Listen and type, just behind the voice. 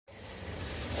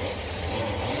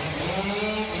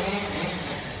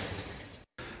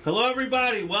Hello,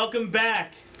 everybody. Welcome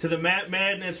back to the Matt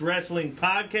Madness Wrestling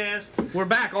Podcast. We're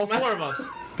back, all four of us.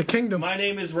 The Kingdom. My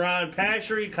name is Ron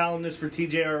Pashery, columnist for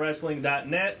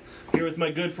TJRWrestling.net. Here with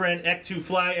my good friend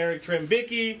Ek2Fly, Eric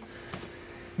Trembicki,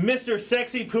 Mr.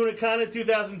 Sexy Punakana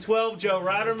 2012, Joe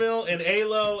Rottermill, and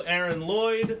ALO, Aaron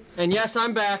Lloyd. And yes,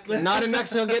 I'm back. Not in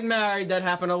Mexico getting married. That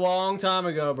happened a long time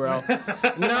ago, bro.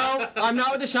 No, I'm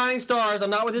not with the Shining Stars. I'm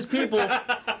not with his people.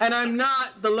 And I'm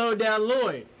not the low-down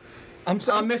Lloyd. I'm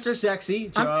Mr. Sexy,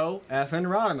 Joe F.N.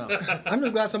 Rottermill. I'm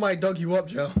just glad somebody dug you up,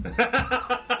 Joe.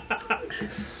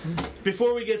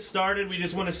 Before we get started, we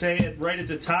just want to say it right at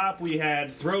the top, we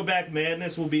had Throwback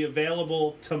Madness will be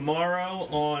available tomorrow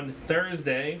on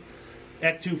Thursday.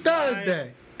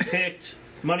 Thursday picked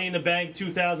Money in the Bank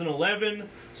 2011.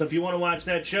 So if you want to watch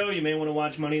that show, you may want to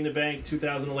watch Money in the Bank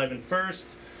 2011 first.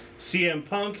 CM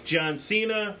Punk, John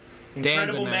Cena,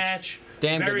 incredible match.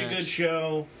 Very good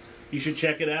show. You should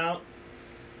check it out.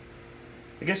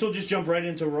 I guess we'll just jump right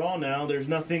into Raw now. There's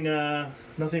nothing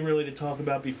really to talk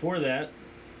about before that.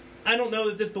 I don't know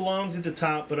that this belongs at the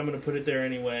top, but I'm going to put it there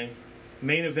anyway.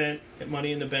 Main event at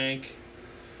Money in the Bank.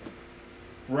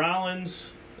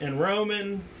 Rollins and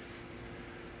Roman.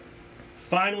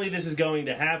 Finally, this is going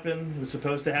to happen. It was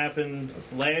supposed to happen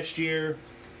last year.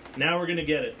 Now we're going to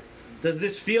get it. Does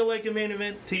this feel like a main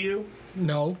event to you?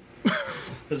 No.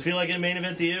 Does it feel like a main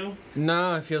event to you?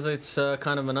 No, it feels like it's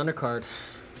kind of an undercard.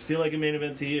 Does it feel like a main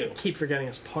event to you? Keep forgetting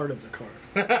it's part of the card.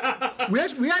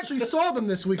 we actually saw them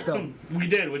this week, though. We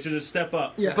did, which is a step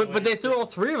up. Yeah. But they threw all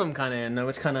three of them kind of in, though.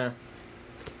 It's kind of...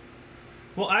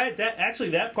 Well,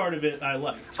 that part of it I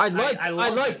liked. I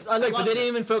liked, but they didn't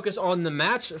even focus on the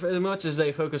match as much as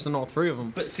they focused on all three of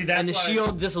them. But see, that's and the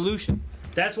Shield dissolution.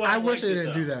 That's why I wish they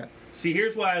didn't do that. See,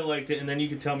 here's why I liked it, and then you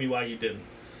can tell me why you didn't.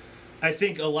 I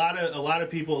think a lot of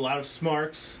people, a lot of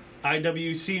smarks,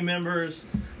 IWC members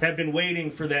have been waiting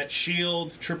for that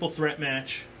Shield triple threat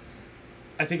match.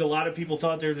 I think a lot of people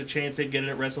thought there was a chance they'd get it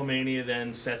at WrestleMania,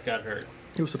 then Seth got hurt.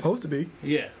 It was supposed to be.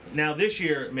 Yeah. Now this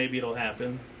year, maybe it'll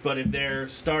happen, but if they're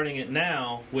starting it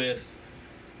now with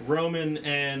Roman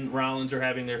and Rollins are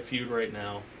having their feud right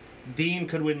now, Dean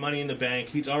could win Money in the Bank.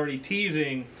 He's already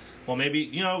teasing, well, maybe,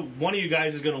 one of you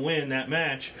guys is going to win that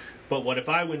match, but what if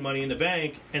I win Money in the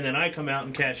Bank and then I come out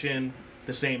and cash in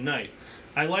the same night?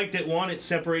 I like that, one, it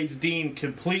separates Dean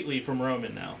completely from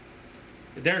Roman now.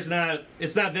 It's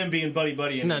not them being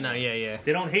buddy-buddy anymore. No, yeah.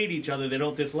 They don't hate each other, they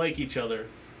don't dislike each other,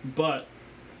 but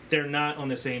they're not on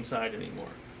the same side anymore.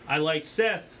 I like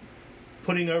Seth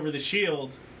putting over the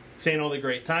Shield, saying all the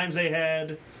great times they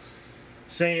had,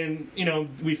 saying,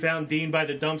 we found Dean by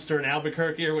the dumpster in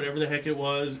Albuquerque or whatever the heck it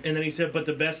was, and then he said, but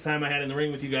the best time I had in the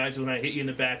ring with you guys was when I hit you in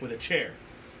the back with a chair,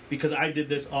 because I did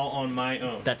this all on my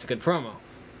own. That's a good promo.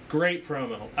 Great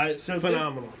promo.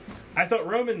 Phenomenal. I thought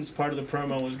Roman's part of the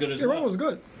promo was good as well. Roman was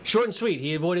good. Short and sweet.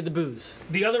 He avoided the booze.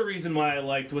 The other reason why I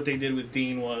liked what they did with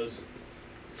Dean was,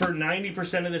 for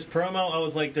 90% of this promo, I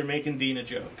was like, they're making Dean a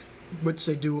joke. Which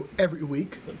they do every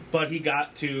week. But he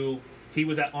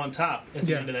was on top at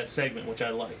the end of that segment, which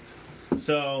I liked.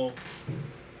 So,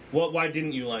 why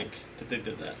didn't you like that they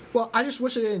did that? Well, I just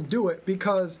wish they didn't do it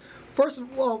because, first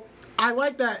of all, I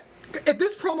like that. If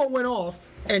this promo went off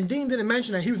and Dean didn't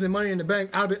mention that he was in Money in the Bank,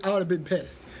 I would have been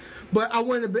pissed. But I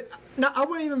wouldn't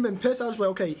even been pissed. I was like,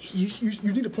 okay, you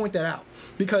need to point that out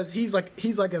because he's like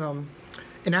an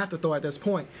afterthought at this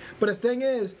point. But the thing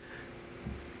is,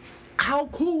 how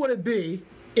cool would it be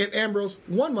if Ambrose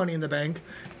won Money in the Bank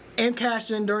and cashed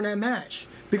in during that match?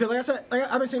 Because like I said,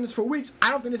 I've been saying this for weeks,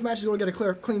 I don't think this match is going to get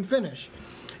a clean finish.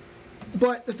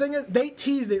 But the thing is, they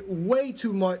teased it way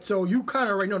too much, so you kind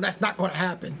of already know that's not going to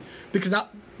happen. Because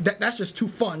that's just too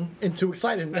fun and too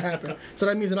exciting to happen. So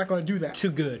that means they're not going to do that.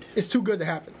 Too good. It's too good to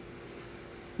happen.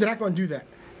 They're not going to do that.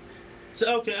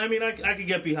 So, okay, I mean, I could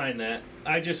get behind that.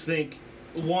 I just think,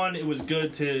 one, it was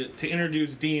good to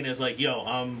introduce Dean as like, yo,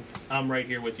 I'm right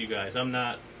here with you guys. I'm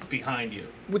not behind you.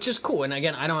 Which is cool. And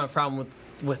again, I don't have a problem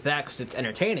with that because it's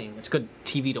entertaining. It's good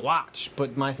TV to watch.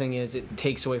 But my thing is, it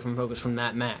takes away from focus from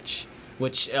that match,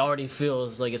 which already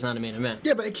feels like it's not a main event.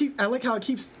 Yeah, but I like how it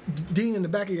keeps Dean in the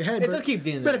back of your head. It does keep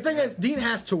Dean in the back. But the thing is, Dean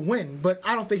has to win, but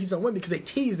I don't think he's going to win because they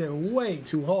teased him way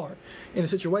too hard in the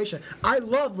situation. I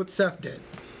love what Seth did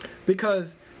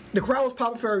because the crowd was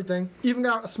popping for everything, even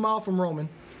got a smile from Roman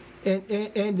and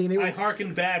Dean. I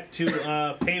harkened back to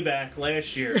Payback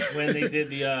last year when they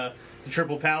did the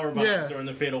triple power bomb during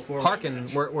the Fatal 4.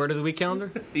 Harken, word of the week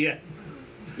calendar? Yeah.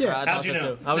 Yeah. How'd you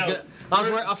know?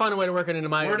 I'll find a way to work it into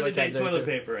my... Word of the day, toilet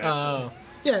paper. Oh.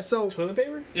 Yeah, so... Toilet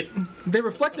paper? They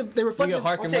reflected... You get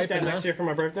Harken I'll take right that now? next year for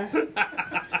my birthday.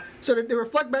 So they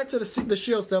reflect back to the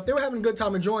Shield stuff. They were having a good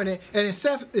time enjoying it, and then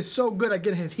Seth is so good at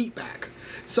getting his heat back.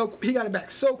 So he got it back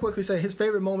so quickly. Saying his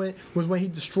favorite moment was when he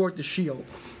destroyed the Shield,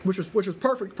 which was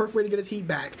perfect way to get his heat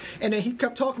back. And then he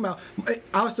kept talking about,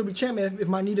 "I'll still be champion if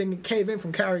my knee didn't cave in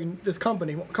from carrying this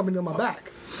company on my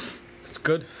back." It's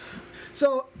good.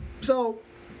 So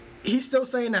he's still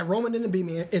saying that Roman didn't beat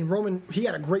me, and Roman, he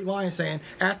had a great line saying,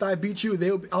 "After I beat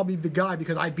you, I'll be the guy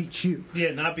because I beat you."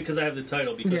 Yeah, not because I have the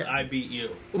title, because I beat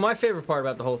you. Well, my favorite part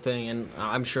about the whole thing, and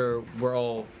I'm sure we're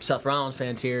all Seth Rollins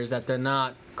fans here, is that they're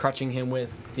not crutching him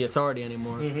with the authority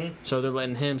anymore. Mm-hmm. So they're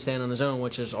letting him stand on his own,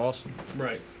 which is awesome.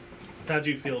 Right. How'd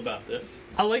you feel about this?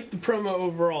 I like the promo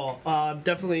overall.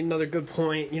 Definitely another good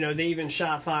point. You know, they even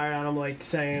shot fire at him, like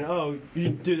saying, "Oh, you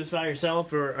do this by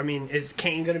yourself?" Or, I mean, is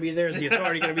Kane going to be there? Is the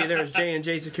Authority going to be there? Is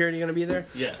J&J Security going to be there?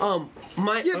 Yeah.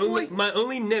 My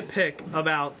only nitpick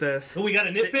about this. Oh, we got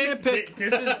a nitpick.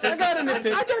 This is I got a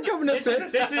nitpick. I got a couple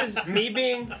nitpicks. This is me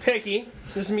being picky.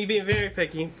 This is me being very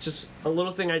picky. Just a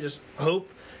little thing I just hope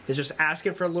is just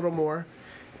asking for a little more.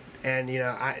 And, you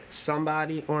know,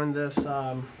 somebody on this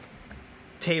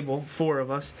table, 4 of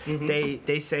us,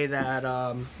 they say that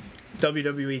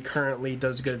WWE currently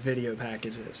does good video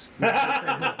packages.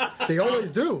 They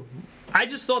always do. I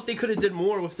just thought they could have did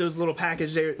more with those little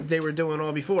packages they were doing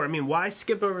all before. I mean, why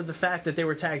skip over the fact that they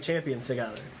were tag champions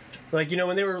together? Like, you know,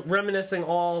 when they were reminiscing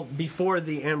all before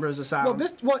the Ambrose Asylum. The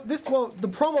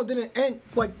promo didn't end.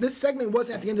 Like, this segment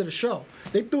wasn't at the end of the show.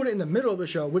 They threw it in the middle of the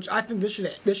show, which I think this should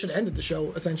have ended the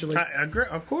show essentially. I agree,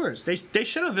 of course, they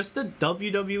should have. It's the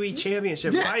WWE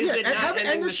Championship. Yeah, why is it and not have it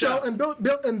ending end the show and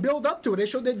build up to it. They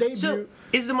showed their debut. So,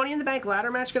 is the Money in the Bank ladder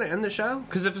match going to end the show?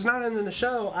 Because if it's not ending the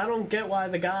show, I don't get why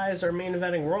the guys are main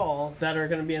eventing Raw that are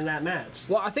going to be in that match.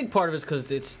 Well, I think part of it's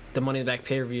because it's the Money in the Bank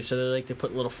pay-per-view, so they like to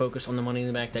put a little focus on the Money in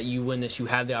the Bank, that you win this, you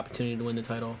have the opportunity to win the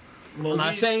title. Well, I'm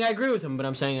not saying I agree with him, but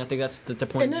I'm saying I think that's the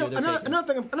point. And then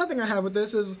another thing I have with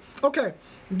this is,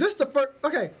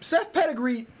 Seth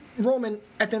pedigreed Roman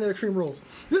at the end of Extreme Rules.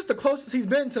 This is the closest he's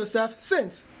been to Seth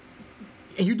since.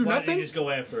 And you do Why nothing? did they just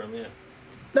go after him, yeah.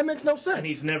 That makes no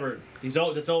sense. And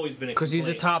that's always been a because he's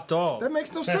a top dog. That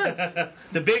makes no sense.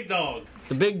 The big dog.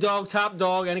 The big dog, top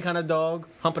dog, any kind of dog,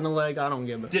 humping a leg, I don't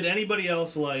give it. Did anybody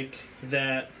else like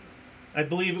that? I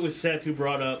believe it was Seth who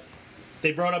brought up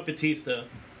Batista.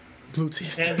 Blue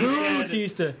Tista.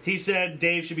 And he said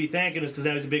Dave should be thanking us because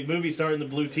that was a big movie star and the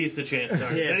Blue Tista chant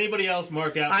started. Yeah. Did anybody else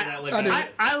mark out for that?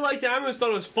 I liked it. I almost thought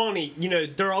it was funny. You know,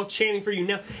 they're all chanting for you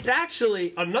now. It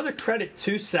actually, another credit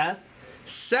to Seth.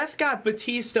 Seth got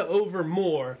Batista over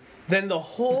more than the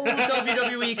whole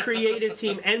WWE creative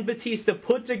team and Batista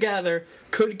put together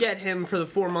could get him for the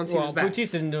 4 months he was back.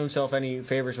 Batista didn't do himself any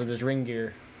favors with his ring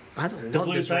gear. I don't the love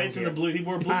blue tights and the blue. He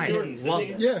wore blue Jordans.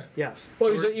 Didn't he? Yeah. Yes.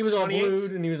 Well, he was all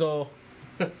blued and he was all.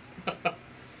 I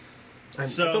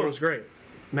thought it was great,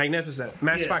 magnificent.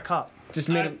 Matched by Cup. Just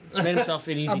made himself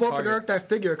an easy I've target. offered Eric that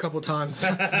figure a couple times.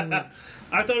 I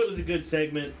thought it was a good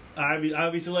segment. I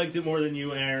obviously liked it more than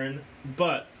you, Aaron.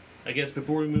 But I guess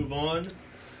before we move on,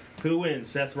 who wins,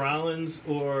 Seth Rollins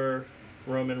or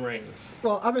Roman Reigns?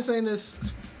 Well, I've been saying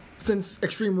this since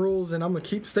Extreme Rules, and I'm going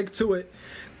to stick to it.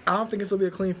 I don't think this will be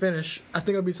a clean finish. I think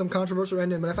it'll be some controversial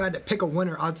ending, but if I had to pick a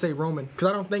winner, I'd say Roman. Because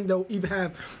I don't think they'll even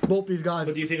have both these guys.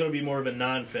 But do you think it'll be more of a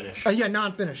non-finish? Yeah,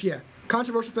 non-finish, yeah.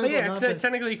 Controversial finish. Yeah,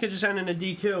 technically you could just end in a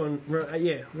DQ and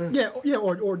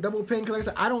or double pin. Because like I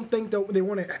said, I don't think they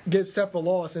want to give Seth a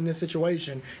loss in this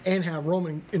situation and have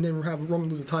Roman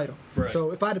lose the title. Right.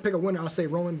 So if I had to pick a winner, I'll say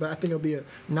Roman, but I think it'll be a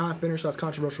non-finish that's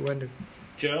controversial ending.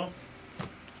 Joe?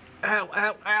 Ow,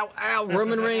 ow, ow, ow.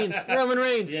 Roman Reigns. Roman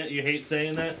Reigns. Yeah, you hate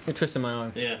saying that? You're twisting my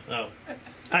arm. Yeah. Oh.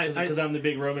 Is it because I'm the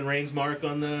big Roman Reigns mark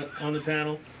on the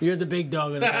panel? You're the big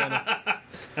dog of the panel.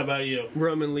 How about you?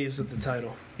 Roman leaves with the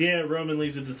title. Yeah, Roman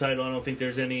leaves with the title. I don't think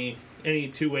there's any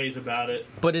two ways about it.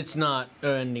 But it's not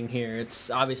ending here. It's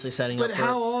obviously setting up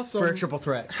for a triple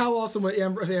threat. How awesome would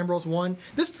Ambrose won?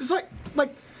 This is like.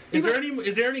 Is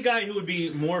there any guy who would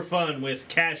be more fun with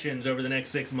cash-ins over the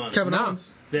next 6 months? Kevin Owens.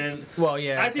 Then, well,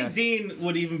 yeah, I think Dean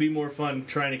would even be more fun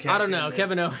trying to cash. I don't know,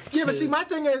 Kevin Owens. Yeah, but see, my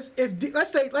thing is, if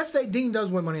let's say Dean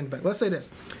does win Money in the Bank. Let's say this,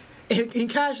 he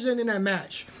cashes in that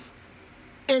match,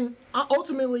 and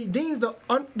ultimately Dean's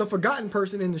the forgotten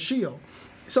person in the Shield.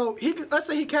 So let's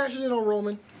say he cashes in on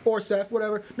Roman or Seth,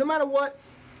 whatever. No matter what,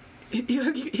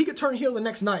 he could turn heel the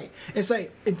next night and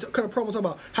say, and kind of promo talk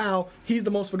about how he's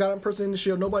the most forgotten person in the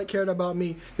Shield. Nobody cared about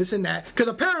me, this and that.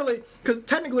 Because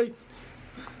technically.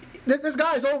 This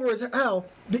guy is over as hell.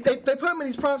 They put him in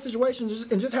these prime situations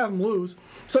and just have him lose.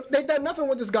 So they've done nothing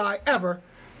with this guy ever.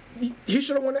 he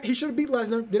should have won. He should have beat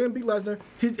Lesnar. Didn't beat Lesnar.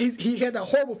 He had that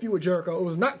horrible feud with Jericho. It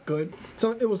was not good.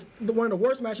 So it was one of the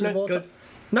worst matches of all time.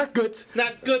 Not good.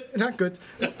 Not good. Not good.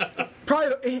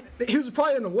 Probably he was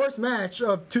probably in the worst match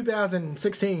of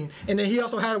 2016, and then he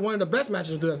also had one of the best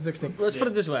matches of 2016. Let's put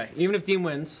it this way: even if Dean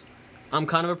wins, I'm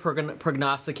kind of a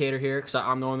prognosticator here because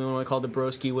I'm the only one called the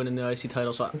Broski winning the IC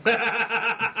title. So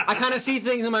I kind of see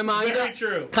things in my mind's eye. Very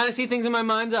true. Kind of see things in my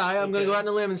mind's eye. I'm going to go out on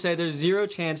a limb and say there's zero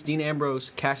chance Dean Ambrose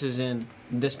cashes in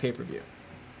this pay-per-view.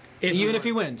 Even if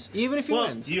he wins. You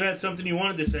had something you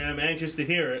wanted to say. I'm anxious to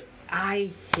hear it.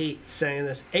 I hate saying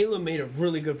this. Ayla made a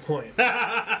really good point.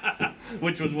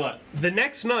 Which was what? The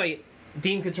next night,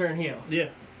 Dean could turn heel. Yeah.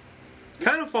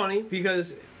 Kind of funny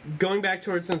because going back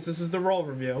to it, since this is the Raw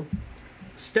review,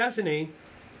 Stephanie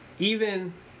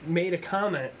even made a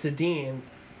comment to Dean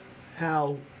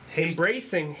how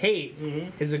embracing hate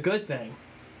is a good thing.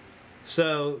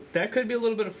 So that could be a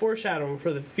little bit of foreshadowing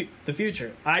for the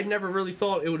future. I never really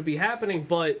thought it would be happening,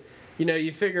 but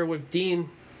you figure with Dean,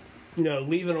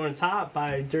 leaving on top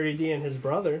by Dirty D and his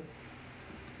brother.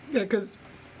 Yeah, because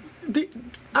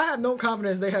I have no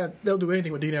confidence they'll do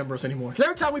anything with Dean Ambrose anymore. Because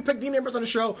every time we pick Dean Ambrose on the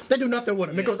show, they do nothing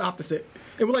with him. It goes opposite.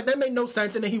 It was like that made no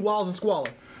sense, and then he walls and squalor.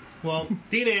 Well,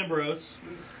 Dean Ambrose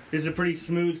is a pretty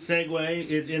smooth segue.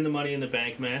 Is in the Money in the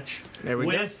Bank match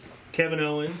with Kevin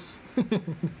Owens,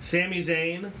 Sami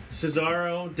Zayn,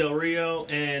 Cesaro, Del Rio,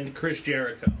 and Chris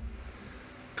Jericho.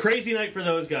 Crazy night for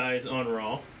those guys on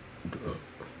Raw.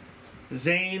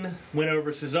 Zayn went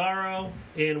over Cesaro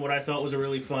in what I thought was a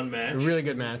really fun match. A really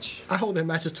good match. I hold their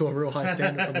matches to a real high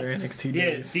standard from their NXT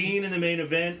days. Yeah, Dean in the main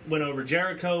event went over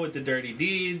Jericho with the Dirty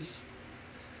Deeds.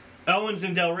 Owens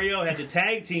and Del Rio had to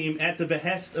tag team at the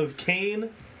behest of Kane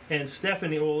and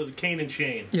Stephanie. Well, it was Kane and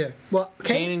Shane. Yeah. Well,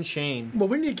 Kane and Shane. Well,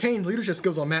 we need Kane's leadership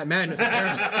skills on Matt Madness,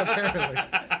 apparently.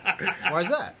 Why is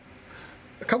that?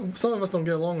 Some of us don't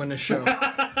get along on this show.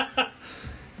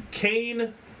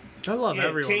 Kane... I love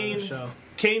everyone on the show.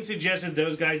 Kane suggested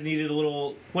those guys needed a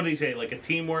little, what did he say, like a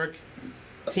teamwork?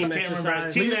 Team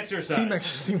exercise. Team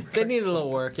exercise. They needed a little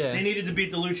work, yeah. They needed to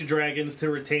beat the Lucha Dragons to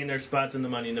retain their spots in the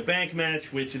Money in the Bank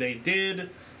match, which they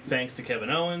did, thanks to Kevin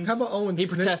Owens. How about Owens? He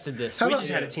protested this. We just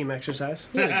had a team exercise.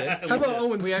 Yeah, we did. How about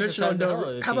Owens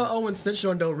snitching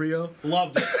on Del Rio?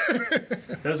 Loved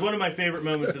it. That was one of my favorite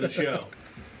moments of the show.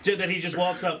 That he just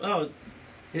walks up,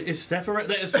 is Steph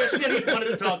around? Especially that he wanted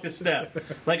to talk to Steph.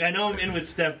 Like, I know I'm in with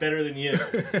Steph better than you.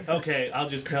 Okay, I'll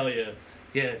just tell you.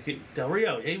 Yeah, Del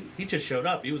Rio, he just showed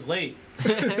up. He was late.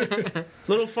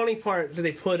 Little funny part that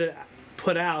they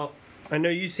put out, I know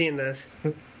you've seen this.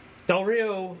 Del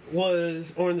Rio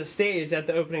was on the stage at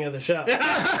the opening of the show.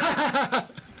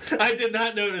 I did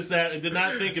not notice that. I did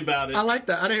not think about it. I like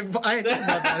that. I didn't think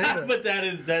about that either. But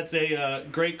that's a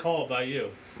great call by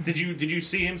you. Did you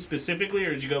see him specifically,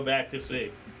 or did you go back to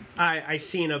see? I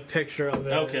seen a picture of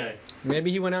it. Okay. Maybe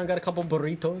he went out and got a couple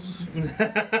burritos.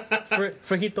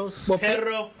 Frijitos.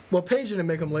 Well, Paige didn't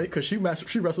make him late because she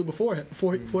wrestled before him.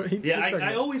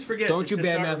 I always forget. Don't you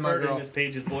badmouth my girl. As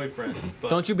Paige's boyfriend.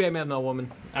 Don't you badmouth my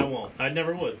woman. I won't. I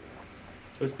never would.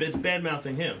 It's bad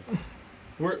mouthing him.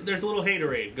 There's a little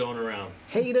haterade going around.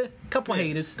 Couple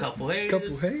haters. Couple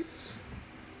haters.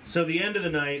 So the end of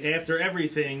the night, after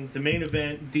everything, the main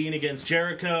event, Dean against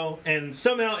Jericho, and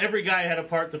somehow every guy had a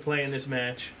part to play in this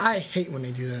match. I hate when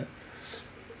they do that.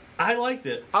 I liked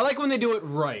it. I like when they do it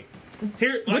right.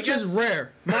 Which is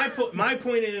rare. My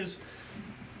point is,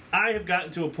 I have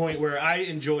gotten to a point where I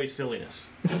enjoy silliness.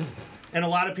 And a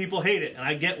lot of people hate it, and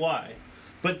I get why.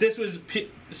 But this was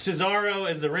Cesaro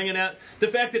as the ring announcer. The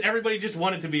fact that everybody just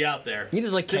wanted to be out there. You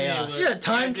just like chaos. Yeah,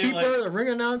 timekeeper, the ring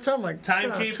announcer. I'm like,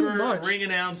 timekeeper, ring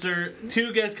announcer,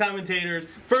 2 guest commentators.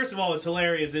 First of all, it's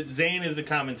hilarious that Zayn is the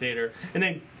commentator, and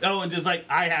then Owens is like,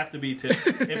 I have to be too.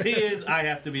 If he is, I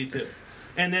have to be too.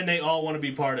 And then they all want to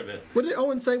be part of it. What did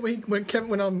Owens say when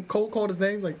Cole called his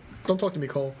name? Like, don't talk to me,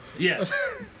 Cole. Yeah.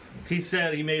 He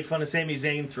said he made fun of Sami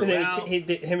Zayn throughout.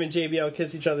 Him and JBL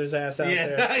kiss each other's ass out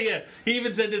there. Yeah. He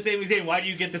even said to Sami Zayn, "Why do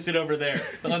you get to sit over there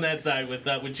on that side with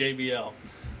JBL?"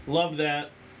 Love that.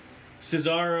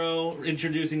 Cesaro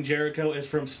introducing Jericho as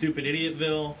from Stupid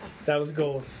Idiotville. That was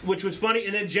gold. Which was funny.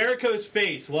 And then Jericho's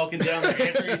face walking down there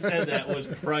after he said that was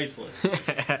priceless.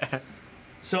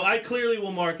 So I clearly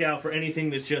will mark out for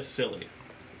anything that's just silly.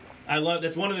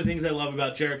 That's one of the things I love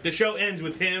about Jericho. The show ends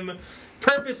with him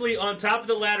purposely on top of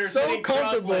the ladder, sitting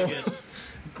cross-legged,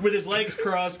 with his legs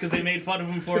crossed because they made fun of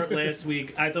him for it last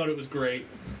week. I thought it was great.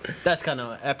 That's kind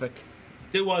of epic.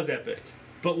 It was epic.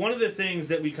 But one of the things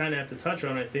that we kind of have to touch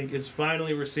on, I think, is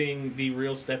finally we're seeing the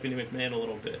real Stephanie McMahon a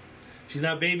little bit. She's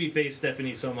not babyface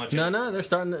Stephanie so much. No, they're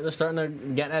starting to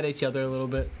get at each other a little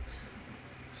bit.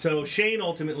 So Shane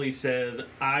ultimately says,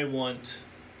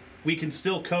 we can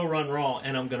still co-run Raw,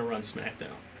 and I'm going to run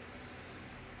SmackDown.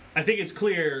 I think it's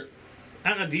clear. I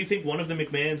don't know. Do you think one of the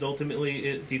McMahons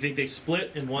ultimately? Do you think they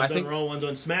split and one's on Raw, one's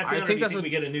on SmackDown? Or do you think we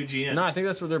get a new GM? No, I think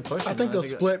that's what they're pushing. I think they'll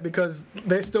split because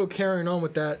they're still carrying on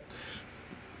with that.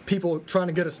 People trying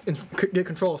to get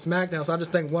control of SmackDown, so I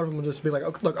just think one of them will just be like,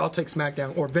 okay, "Look, I'll take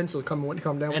SmackDown," or Vince will come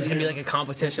down. And it's gonna be like a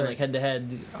competition, like head to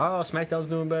head. Oh, SmackDown's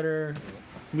doing better.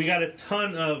 We got a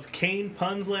ton of Kane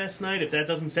puns last night. If that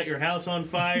doesn't set your house on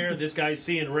fire, this guy's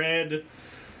seeing red.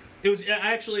 It was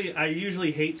actually, I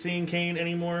usually hate seeing Kane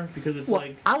anymore because it's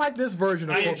like I like this version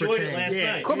of I Corporate enjoyed Kane. it last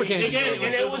night. Corporate Kane.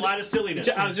 Again, it was a lot of silliness.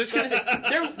 I was just gonna say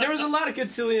there was a lot of good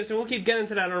silliness, and we'll keep getting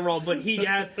to that on Raw. But he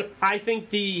had, I think,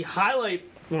 the highlight,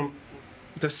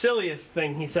 the silliest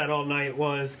thing he said all night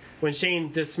was when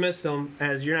Shane dismissed him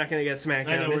as "You're not going to get SmackDown."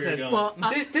 I know where you're going. Well,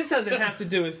 this doesn't have to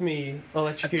do with me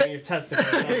electrocuting your testicles.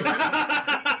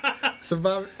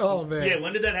 Survivor. Oh man. Yeah,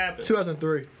 when did that happen?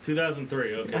 2003.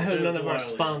 2003. Okay. I hope so none it's of a our while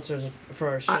sponsors for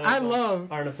our show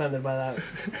aren't offended by that.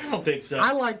 I don't think so.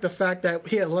 I like the fact that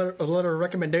he had a letter of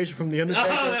recommendation from the Undertaker.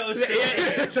 Oh, that was true.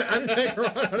 It's an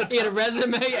Undertaker. He had a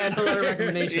resume and a letter of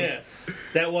recommendation. Yeah,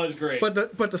 that was great. But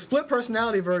the split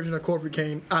personality version of Corporate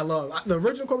Kane, I love. The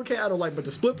original Corporate Kane, I don't like, but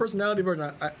the split personality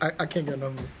version, I can't get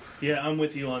enough of it. Yeah, I'm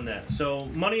with you on that. So,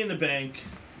 Money in the Bank.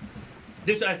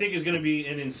 This, I think, is going to be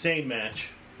an insane match.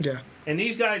 Yeah. And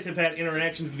these guys have had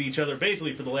interactions with each other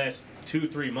basically for the last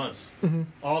 2-3 months. Mm-hmm.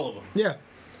 All of them. Yeah.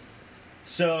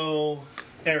 So,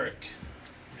 Eric,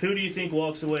 who do you think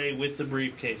walks away with the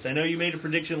briefcase? I know you made a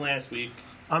prediction last week.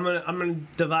 I'm gonna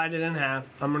divide it in half.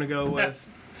 I'm gonna go with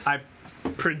I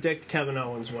predict Kevin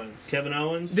Owens wins. Kevin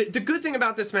Owens? The good thing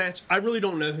about this match, I really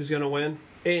don't know who's gonna win,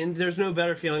 and there's no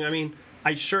better feeling. I mean,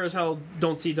 I sure as hell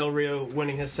don't see Del Rio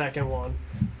winning his second one.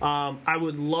 I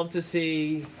would love to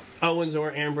see Owens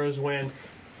or Ambrose win.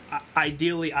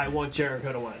 Ideally, I want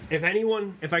Jericho to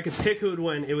win. If I could pick who would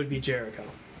win, it would be Jericho.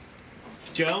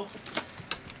 Joe?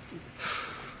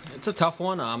 It's a tough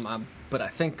one, but I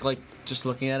think, like, just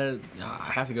looking at it, I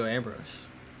have to go Ambrose.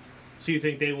 So you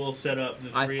think they will set up the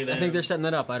three of them? I think they're setting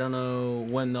that up. I don't know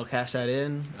when they'll cash that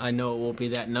in. I know it won't be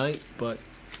that night, but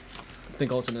I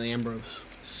think ultimately Ambrose.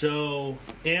 So,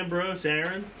 Ambrose,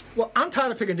 Aaron? Well, I'm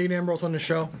tired of picking Dean Ambrose on the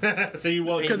show. So you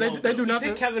won't. Because they do I nothing.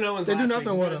 think Kevin Owens. They do last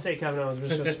nothing week. with I him. was gonna say Kevin Owens,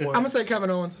 but it's just I'm gonna say Kevin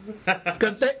Owens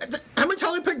because how many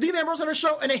times they pick Dean Ambrose on the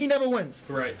show and then he never wins.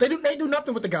 Right. They do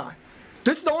nothing with the guy.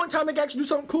 This is the only time they can actually do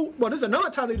something cool. Well, this is another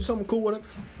time they do something cool with him.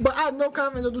 But I have no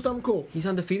confidence they'll do something cool. He's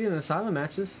undefeated in asylum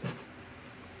matches.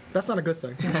 That's not a good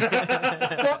thing.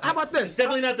 Well, how about this? It's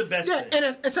definitely not the best Yeah, thing.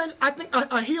 and essentially, I think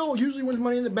a heel usually wins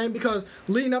Money in the Bank because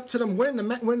leading up to them winning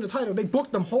the title, they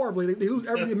booked them horribly. They lose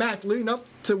every match leading up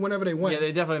to whenever they win. Yeah,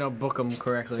 they definitely don't book him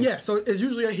correctly. Yeah, so it's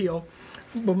usually a heel.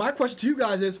 But my question to you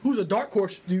guys is, who's a dark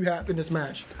horse do you have in this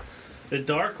match? The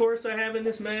dark horse I have in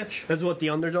this match? That's what the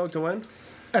underdog to win.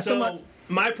 As So, somebody-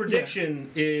 my prediction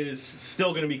is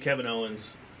still going to be Kevin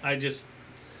Owens.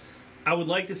 I would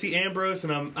like to see Ambrose,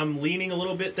 and I'm leaning a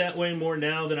little bit that way more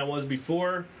now than I was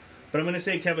before. But I'm going to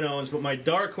say Kevin Owens. But my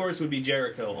dark horse would be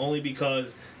Jericho, only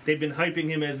because they've been hyping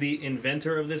him as the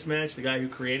inventor of this match, the guy who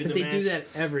created But the they match. do that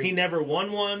every. He never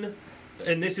won one,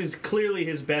 and this is clearly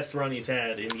his best run he's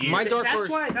had in years. My dark That's horse.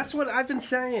 why. That's what I've been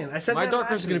saying. I said My that dark last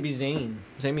horse is going to week. be Zayn.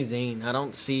 Sami Zayn. I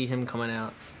don't see him coming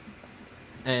out,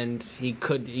 and he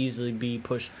could easily be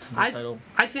pushed to the title.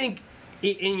 I think,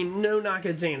 and no knock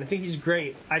at Zayn. I think he's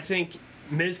great. I think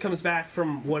Miz comes back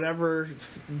from whatever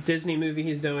Disney movie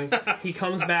he's doing. He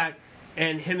comes back,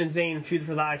 and him and Zayn feud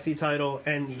for the IC title,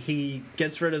 and he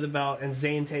gets rid of the belt, and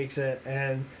Zayn takes it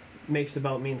and makes the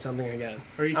belt mean something again.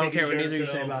 Are you I don't taking care what Jericho, either you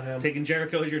say about him. Taking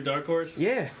Jericho as your dark horse?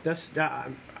 Yeah, that's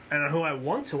and who I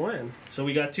want to win. So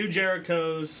we got two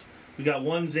Jerichos. We got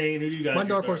one Zayn. Who do you got? my as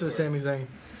your dark horse is Sami Zayn.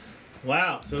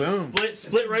 Wow. So Boom.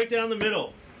 split right down the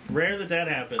middle. Rare that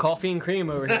happens. Coffee and cream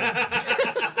over here.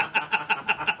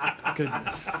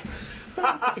 Goodness.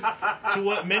 To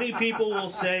what many people will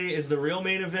say is the real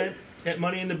main event at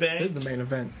Money in the This Bank. is the main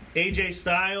event. AJ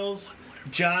Styles,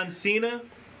 John Cena.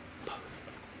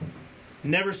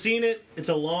 Never seen it. It's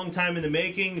a long time in the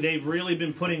making. They've really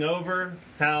been putting over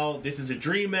how this is a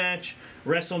dream match,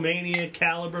 WrestleMania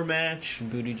caliber match.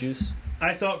 Booty juice.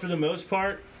 I thought for the most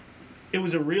part, it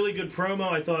was a really good promo.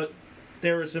 I thought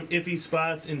there were some iffy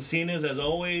spots in Cena's as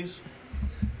always.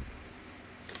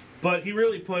 But he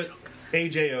really put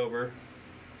AJ over.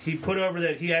 He put over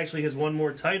that he actually has won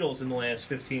more titles in the last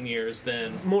 15 years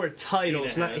than More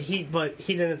titles, Cena not has. he. But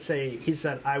he didn't say. He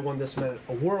said, "I won this man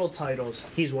a world titles."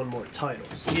 He's won more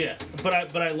titles. yeah. But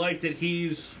I like that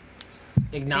he's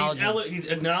acknowledging. He's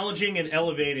acknowledging and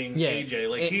elevating AJ.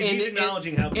 Like he's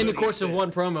acknowledging how good in the course of been.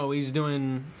 one promo, he's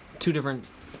doing two different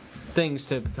things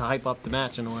to hype up the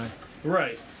match in a way.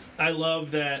 Right. I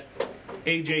love that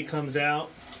AJ comes out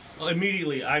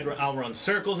immediately. I'll run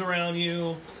circles around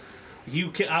you.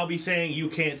 I'll be saying you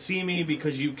can't see me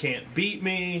because you can't beat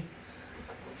me.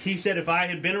 He said if I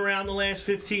had been around the last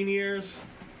 15 years,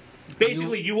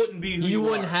 basically you wouldn't be who you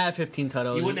wouldn't are. have 15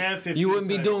 titles. You wouldn't have 15 You wouldn't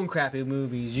be titles. doing crappy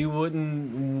movies. You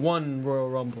wouldn't won Royal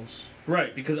Rumbles.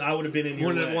 Right, because I would have been in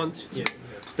your way. Yeah.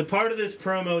 The part of this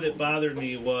promo that bothered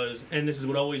me was, and this is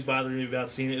what always bothered me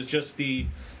about Cena, is just the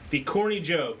corny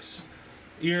jokes.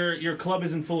 Your club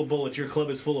isn't full of bullets. Your club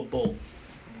is full of bull.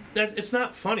 It's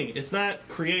not funny. It's not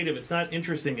creative. It's not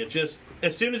interesting. It just,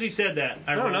 as soon as he said that,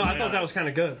 I don't know. I thought that was kind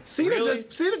of good.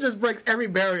 Cena just breaks every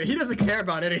barrier. He doesn't care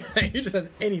about anything. He just says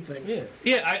anything. Yeah.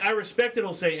 Yeah, I respect that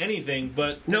he'll say anything,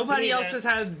 but Nobody else has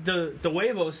had the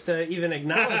huevos to even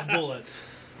acknowledge bullets.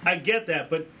 I get that,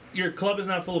 but your club is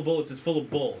not full of bullets. It's full of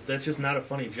bull. That's just not a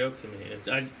funny joke to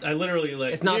me. I literally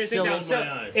like. It's not you think silly. that was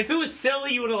my eyes. If it was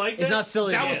silly, you would have liked it. It's not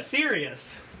silly. That Yeah. was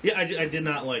serious. Yeah, I did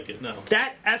not like it. No.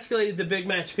 That escalated the big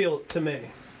match feel to me.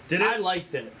 Did it? I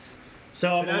liked it. So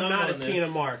I'm And I'm alone not on a this. Cena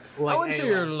mark. I Like wouldn't say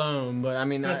A-Line. you're alone, but I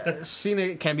mean,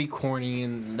 Cena can be corny,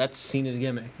 and that's Cena's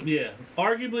gimmick. Yeah.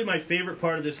 Arguably, my favorite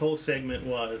part of this whole segment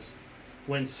was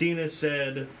when Cena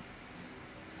said,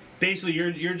 basically,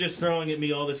 you're just throwing at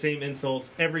me all the same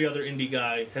insults every other indie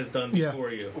guy has done Yeah.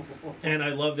 before you. And I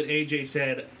love that AJ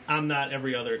said, I'm not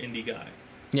every other indie guy.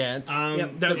 Yeah, it's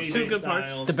Yep, that was AJ two good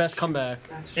parts. Styles. the best comeback.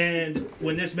 And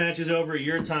when this match is over,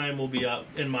 your time will be up,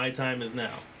 and my time is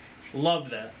now.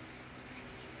 Loved that.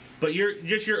 But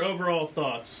your overall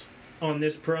thoughts on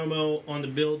this promo, on the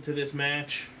build to this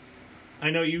match. I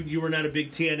know you were not a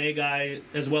big TNA guy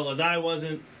as well as I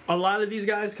wasn't. A lot of these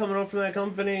guys coming up from that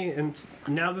company, and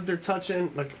now that they're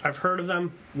touching, like I've heard of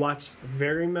them, watched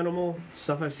very minimal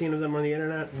stuff I've seen of them on the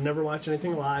internet, never watched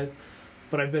anything live,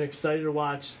 but I've been excited to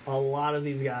watch a lot of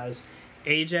these guys.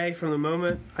 AJ, from the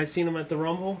moment I seen him at the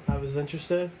Rumble, I was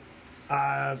interested.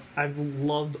 I've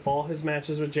loved all his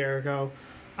matches with Jericho.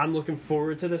 I'm looking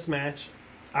forward to this match.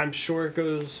 I'm sure it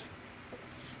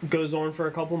goes on for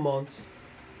a couple months.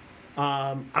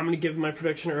 I'm going to give my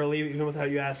prediction early, even without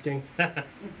you asking.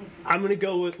 I'm going to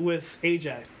go with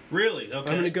AJ. Really? Okay. I'm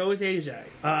going to go with AJ.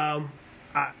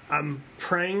 I'm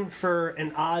praying for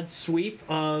an odd sweep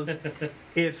of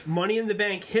if Money in the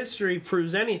Bank history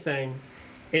proves anything,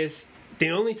 it's the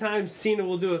only time Cena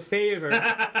will do a favor,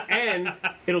 and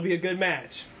it'll be a good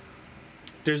match.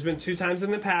 There's been 2 times in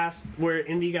the past where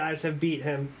indie guys have beat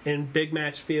him in big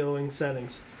match feeling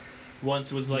settings.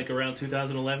 Once was like around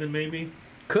 2011, maybe.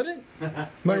 Could it?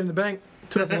 Money in the Bank,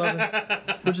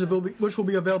 2011, which will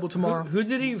be available tomorrow. Who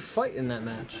did he fight in that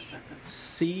match?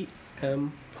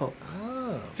 CM Punk.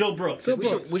 Oh, Phil Brooks. Phil we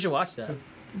Brooks. should watch that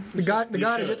The guy is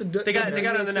should. yet to do. They got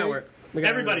it on the network.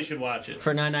 Everybody should watch it.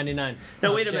 for $9.99.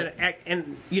 No, Oh, wait a shit. minute.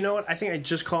 And you know what? I think I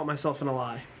just caught myself in a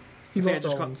lie. He I think I lost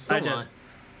just Owens. I Don't did. lie.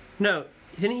 No,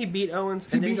 didn't he beat Owens?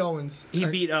 He And then beat Owens. He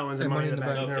beat Owens and in Money in the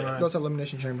Bank. Okay. Never mind. That's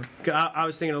Elimination Chamber. I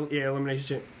was thinking, Elimination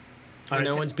Chamber. And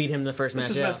Owens beat him in the first match.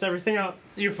 Just Yeah. messed everything up.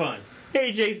 You're fine.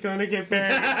 AJ's gonna get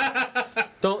back.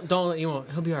 Don't you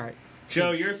won't. He'll be all right.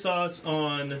 Joe, your thoughts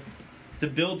on the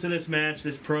build to this match,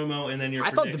 this promo, and then your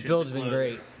I thought prediction the build's to been close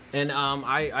great. it. And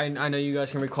I know you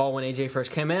guys can recall when AJ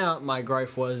first came out. My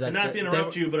gripe was that And not to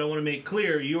interrupt you, but I want to make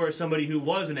clear you are somebody who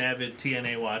was an avid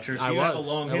TNA watcher, so I you was. have a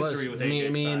long history with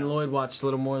AJ me and Styles. Lloyd watched a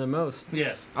little more than most.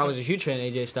 Yeah. I was a huge fan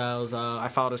of AJ Styles. I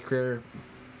followed his career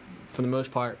for the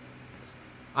most part.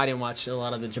 I didn't watch a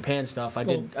lot of the Japan stuff. I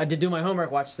did do my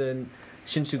homework. Watch the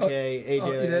Shinsuke AJ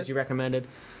you did? as you recommended.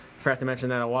 Forgot to mention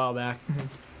that a while back.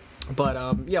 But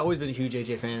always been a huge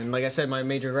AJ fan. Like I said, my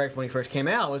major gripe when he first came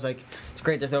out was like, it's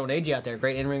great they're throwing AJ out there,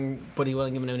 great in ring, but he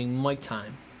wasn't giving any mic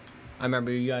time. I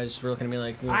remember you guys were looking at me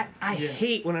like, I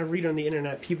hate when I read on the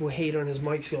internet people hate on his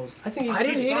mic skills. I think I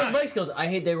didn't he's hate fine. his mic skills. I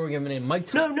hate they were giving him mic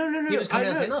time. No. He was coming out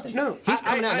and saying nothing. No, He's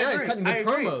coming out now. He's agree. cutting good I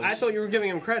agree. promos. I thought you were giving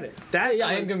him credit. That's Yeah,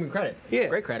 I am giving him credit. Yeah.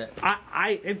 Great credit.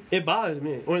 It bothers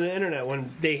me on the internet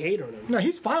when they hate on him. No,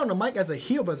 he's fine on the mic as a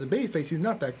heel, but as a babyface, he's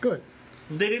not that good.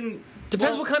 They didn't.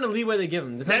 Depends well, what kind of leeway they give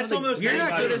him. Depends That's what they- almost. You're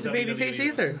not anybody good as a in babyface WWE.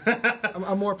 either.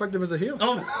 I'm more effective as a heel.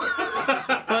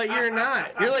 But you're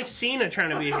not. You're like Cena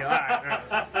trying to be a heel. All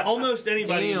right. Almost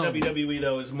anybody Damn. in WWE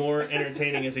though is more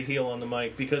entertaining as a heel on the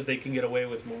mic because they can get away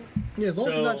with more. Yeah, as long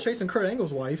as So- he's not chasing Kurt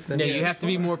Angle's wife, then Yeah, yeah, you it's have to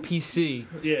be fine. more PC.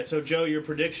 Yeah. So Joe, your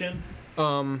prediction?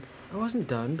 I wasn't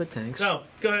done, but thanks. No,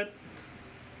 go ahead.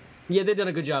 Yeah, they've done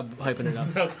a good job hyping it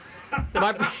up.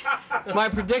 my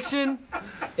prediction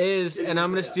is, and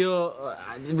I'm going to steal,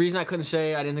 the reason I couldn't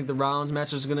say I didn't think the Rollins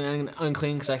match was going to end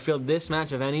unclean, because I feel this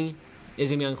match, if any, is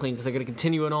going to be unclean, because they're going to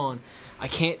continue it on. I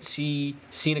can't see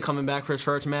Cena coming back for his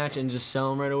first match and just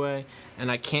sell him right away,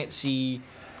 and I can't see...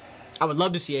 I would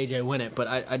love to see AJ win it, but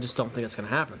I just don't think that's going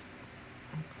to happen.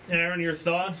 Aaron, your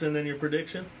thoughts and then your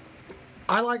prediction?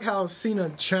 I like how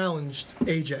Cena challenged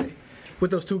AJ with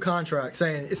those two contracts,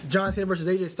 saying it's John Cena versus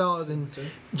AJ Styles and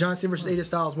John Cena versus AJ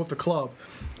Styles with the club.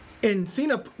 And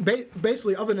Cena,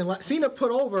 basically, other than Cena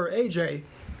put over AJ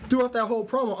throughout that whole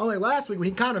promo, only last week when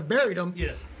he kind of buried him.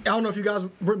 Yeah. I don't know if you guys,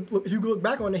 if you look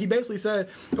back on it, he basically said,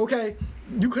 okay,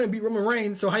 you couldn't beat Roman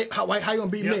Reigns, so how you gonna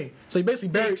beat me? So he basically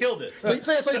buried. He killed it. So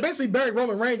he basically buried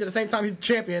Roman Reigns at the same time he's the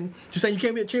champion. Just saying you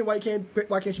can't be a champion.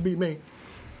 Why can't you beat me?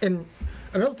 And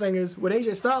another thing is with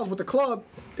AJ Styles with the club,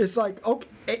 it's like okay,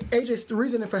 AJ's the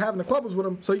reason for having the club was with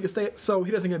him so he can stay, so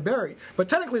he doesn't get buried. But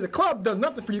technically, the club does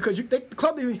nothing for you because the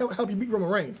club didn't even help you beat Roman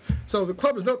Reigns. So the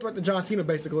club is no threat to John Cena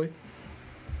basically.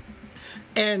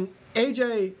 And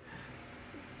AJ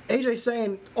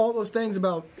saying all those things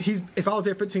about if I was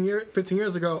there 15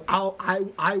 years ago,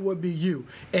 I would be you,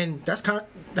 and that's kind of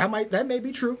that may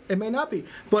be true, it may not be,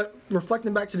 but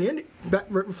reflecting back to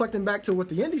what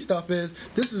the indie stuff is,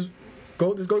 this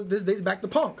dates back to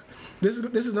Punk. This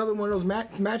is another one of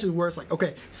those matches where it's like,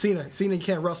 okay, Cena you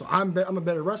can't wrestle. I'm a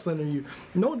better wrestler than you.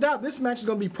 No doubt, this match is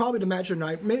going to be probably the match of the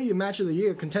night, maybe a match of the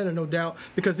year contender, no doubt,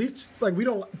 because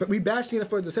we bash Cena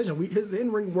for his decision. His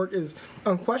in-ring work is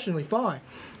unquestionably fine.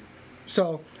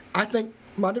 So I think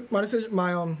my pick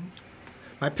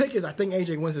is I think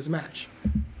AJ wins this match.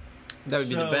 That would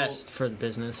be the best for the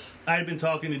business. I had been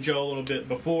talking to Joe a little bit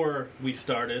before we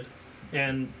started,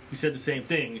 and we said the same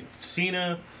thing.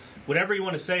 Cena, whatever you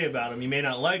want to say about him, you may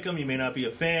not like him, you may not be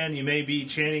a fan, you may be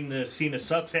chanting the Cena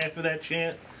sucks half of that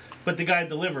chant, but the guy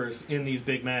delivers in these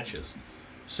big matches.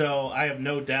 So I have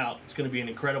no doubt it's going to be an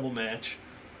incredible match.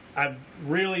 I've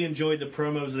really enjoyed the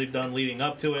promos they've done leading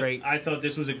up to it. Great. I thought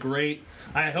this was a great...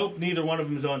 I hope neither one of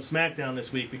them is on SmackDown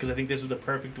this week because I think this was the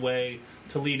perfect way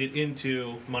to lead it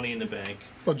into Money in the Bank.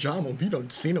 Well, John won't be there.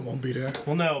 Cena won't be there.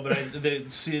 Well, no, but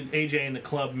AJ and the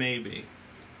club maybe.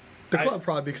 The club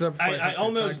probably because I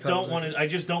almost don't want to. I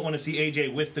just don't want to see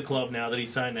AJ with the club now that he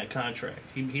signed that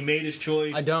contract. He made his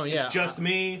choice. I don't. Yeah, it's just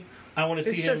me. I want to see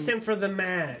him. It's just him for the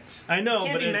match. I know, you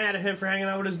can't be mad at him for hanging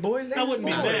out with his boys. I wouldn't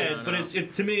be mad,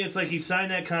 but to me, it's like he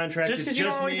signed that contract. Just because you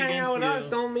don't always hang out with us,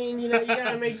 don't mean you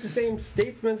gotta make the same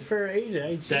statements for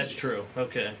AJ. Jeez. That's true.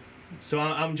 Okay. So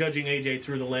I'm judging AJ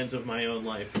through the lens of my own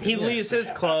life. He leaves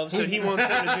his club, so he wants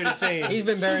them to do the same. He's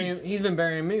been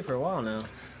burying me for a while now.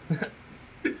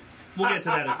 We'll get to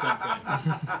that at some point.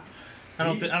 I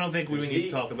don't think we need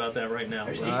to talk about that right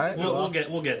now. So right, we'll get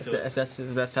to it.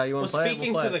 If that's how you want to play it,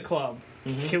 speaking to the club,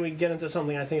 can we get into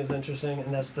something I think is interesting,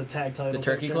 and that's the tag title. The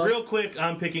Turkey Club? Real quick,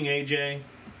 I'm picking AJ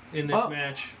in this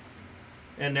match.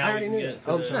 And now we can get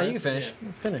to no, you can finish.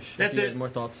 Yeah. Finish. That's it. More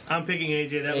thoughts. I'm picking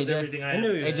AJ. That was everything I had.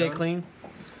 AJ clean.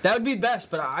 That would be best,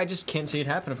 but I just can't see it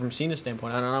happening from Cena's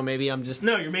standpoint. I don't know. Maybe I'm just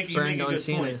you're making a good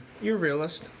Cena. point. You're a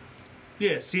realist.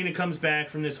 Yeah, Cena comes back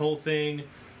from this whole thing.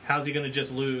 How's he going to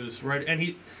just lose? Right?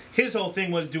 And his whole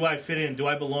thing was, do I fit in? Do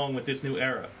I belong with this new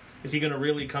era? Is he going to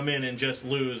really come in and just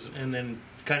lose and then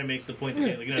kind of makes the point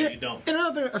that no, you don't? And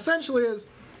another thing, essentially, is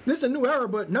this is a new era,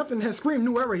 but nothing has screamed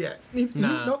new era yet.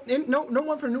 No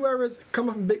one for the new era has come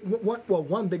up in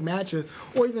one big matches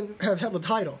or even have held a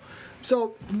title.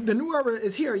 So the new era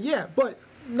is here, but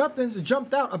nothing's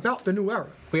jumped out about the new era.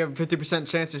 We have a 50%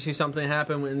 chance to see something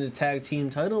happen in the tag team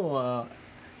title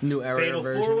new era Fatal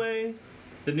version. 4-way.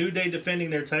 The New Day defending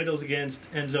their titles against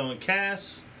Enzo and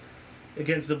Cass,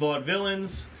 against the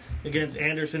Vaudevillains, against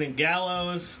Anderson and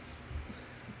Gallows.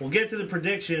 We'll get to the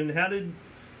prediction.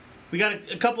 We got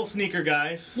a couple sneaker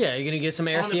guys? Yeah, you're gonna get some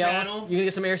Air Cialis. You're gonna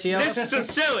get some Air Cialis. This is some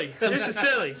silly.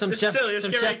 Some Chef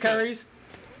Currys.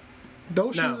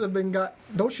 Those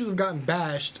shoes have gotten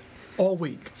bashed all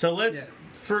week. So let's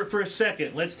for a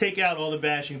second, let's take out all the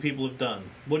bashing people have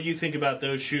done. What do you think about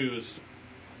those shoes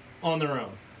on their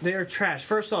own? They are trash.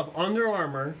 First off, Under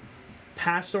Armour,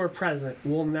 past or present,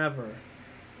 will never,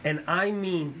 and I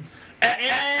mean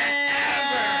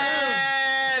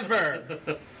ever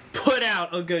put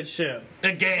out a good show.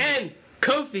 Again. And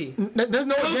Kofi. There's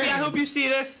no Kofi, again. I hope you see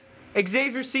this.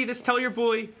 Xavier, see this. Tell your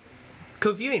boy.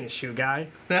 Kofi, you ain't a shoe guy.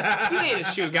 You ain't a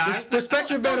shoe guy.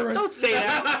 Respect your veteran. Don't say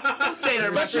that. Don't say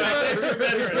that. Respect your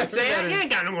veteran. Don't say that. You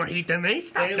ain't got no more heat than me.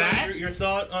 Stop that. Your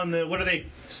thought on what are they?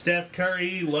 Steph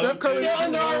Curry, Steph Curry,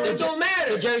 it don't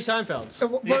matter. The Jerry Seinfelds.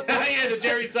 Yeah, the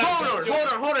Jerry Seinfeld.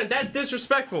 Hold on. That's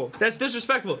disrespectful.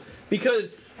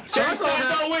 Because Jerry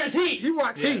Seinfeld wears heat. He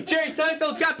rocks heat. Jerry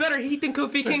Seinfeld's got better heat than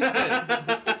Kofi Kingston.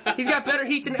 He's got better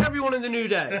heat than everyone in the New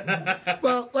Day.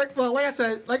 Well, like I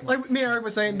said, like me and Eric were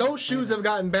saying, those shoes have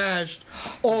gotten bashed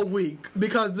all week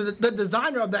because the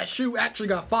designer of that shoe actually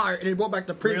got fired and they brought back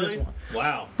the previous one.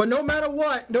 Wow. But no matter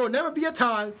what, there will never be a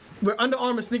time where Under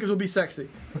Armour sneakers will be sexy.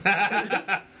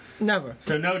 Never.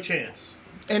 So no chance.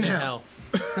 In hell.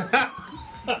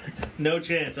 No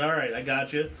chance. All right, I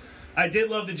got you. I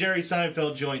did love the Jerry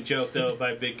Seinfeld joint joke, though,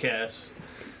 by Big Cass.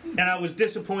 And I was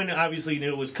disappointed, obviously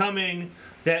knew it was coming,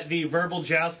 that the verbal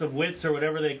joust of wits, or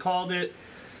whatever they called it,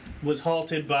 was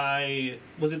halted by...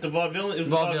 Was it the Vaudevillains? It was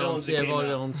Vaudevillains, that came out.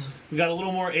 Vaudevillains. We got a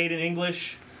little more Aiden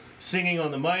English singing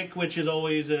on the mic, which is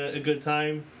always a good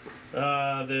time.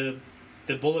 The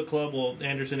Bullet Club, well,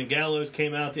 Anderson and Gallows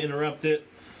came out to interrupt it.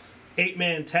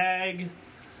 8-man tag.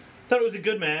 Thought it was a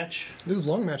good match. It was a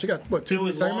long match. It got, what,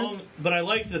 2 segments? Long, but I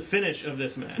liked the finish of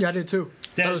this match. Yeah, I did too.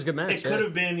 That, it was a good match. It could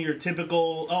have been your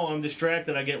typical, I'm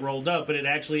distracted, I get rolled up, but it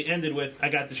actually ended with, I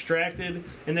got distracted,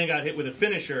 and then got hit with a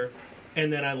finisher,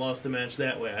 and then I lost the match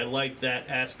that way. I liked that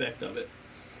aspect of it.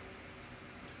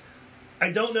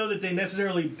 I don't know that they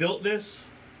necessarily built this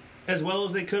as well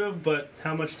as they could have, but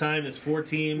how much time? It's 4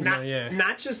 teams.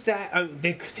 Not just that.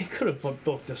 They could have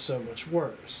booked this so much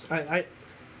worse. I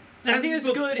think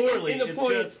it's good poorly. in the It's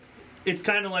point. just, it's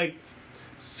kind of like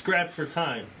scrapped for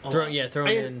time. Throw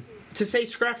in. To say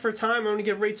scrap for time, I want to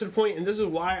get right to the point, and this is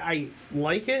why I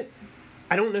like it.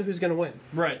 I don't know who's going to win.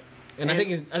 Right. And I think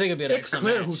it'd be an It's excellent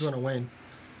clear match. who's going to win.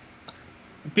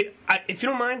 If you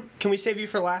don't mind, can we save you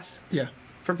for last? Yeah.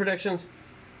 For predictions?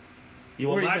 You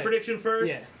want What do you my think? prediction first?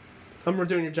 Yeah. I'm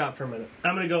doing your job for a minute.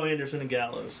 I'm going to go Anderson and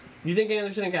Gallows. You think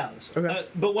Anderson and Gallows? Okay.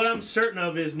 But what I'm certain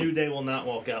of is New Day will not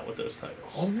walk out with those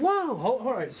titles. Oh, whoa!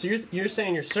 All right. So you're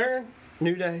saying you're certain?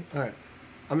 New Day? All right.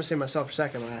 I'm going to say myself for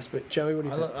second last, but Joey, what do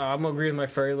you think? I'm going to agree with my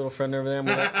furry little friend over there. I'm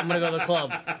going to go to the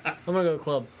club. I'm going to go to the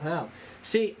club. Wow.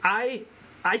 See, I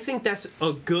think that's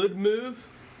a good move.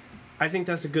 I think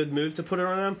that's a good move to put it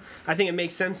on them. I think it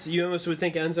makes sense. You almost would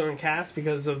think Enzo and Cass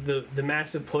because of the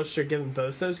massive push they're giving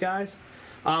both those guys.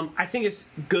 I think it's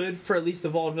good for at least the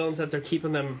Vaudevillains that they're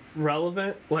keeping them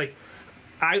relevant. Like,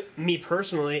 me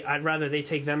personally, I'd rather they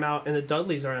take them out and the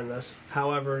Dudleys are in this.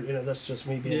 However, that's just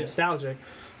me being nostalgic.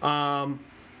 I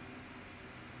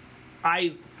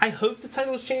hope the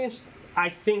titles changed. I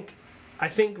think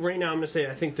right now I'm going to say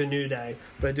I think the New Day,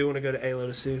 but I do want to go to Alo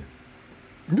to Sue.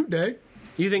 New Day?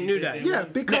 You think New Day? Yeah,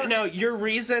 because... Now, your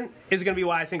reason is going to be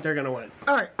why I think they're going to win.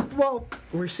 All right, well...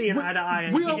 We're seeing eye to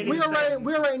eye. We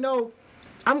already know...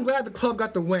 I'm glad the club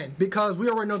got the win because we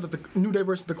already know that the New Day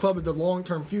versus the club is the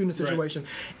long-term feud in the situation.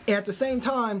 Right. And at the same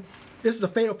time, this is a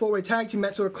fatal 4-way tag team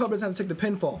match, so the club doesn't have to take the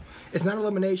pinfall. It's not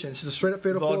elimination. It's just a straight-up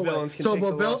fatal 4-way. So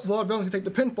Vaudevillains can take the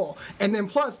pinfall. And then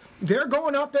plus, they're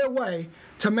going out their way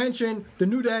to mention the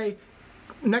New Day.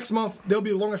 Next month, they'll be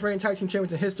the longest reigning tag team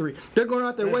champions in history. They're going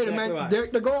out their way to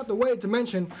they're going out their way to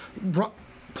mention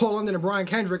Paul London and Brian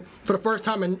Kendrick for the first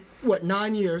time in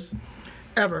 9 years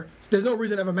ever. There's no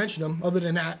reason to ever mention them other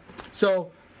than that.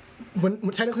 So when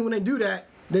they do that,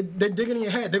 they're digging in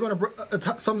your head. They're going to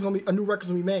a new record's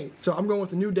going to be made. So I'm going with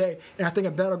the New Day, and I think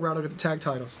a Battleground will get the tag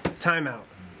titles. Timeout.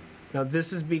 Now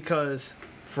this is because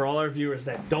for all our viewers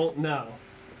that don't know,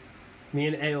 me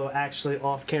and Alo actually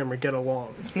off camera get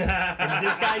along.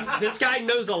 And this guy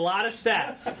knows a lot of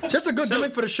stats. Just a good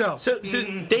gimmick for the show. So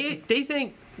they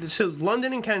think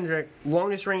London and Kendrick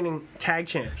longest reigning tag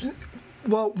champs.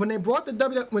 Well, when they brought the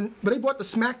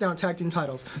SmackDown tag team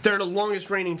titles, they're the longest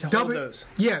reigning to hold those.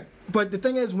 Yeah, but the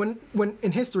thing is, when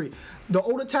in history, the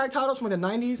older tag titles from the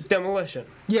 '90s, Demolition.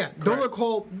 Yeah,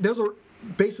 those are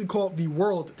basically called the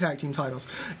World Tag Team titles,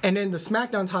 and then the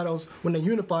SmackDown titles, when they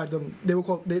unified them,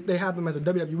 they have them as a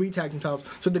WWE Tag Team titles.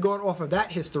 So they're going off of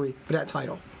that history for that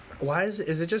title. Why is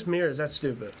it just me or is that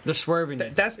stupid? They're swerving.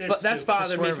 That's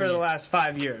bothered me for the last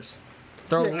 5 years.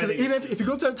 Yeah, because even if you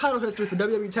go to the title history for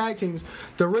WWE tag teams,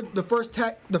 the first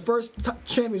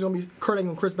champion is going to be Kurt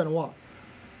Angle and Chris Benoit.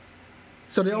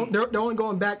 So they're only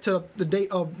going back to the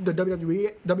date of the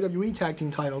WWE tag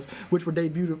team titles, which were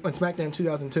debuted on SmackDown in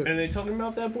 2002. And they talking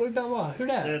about that boy Benoit. Who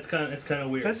that? Yeah, it's kind of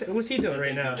weird. What's he doing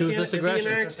right now? Is he in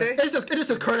NXT? It just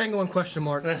says Kurt Angle in question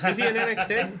mark. Is he in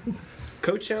NXT?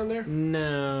 Coach down there?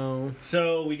 No.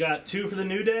 So we got 2 for the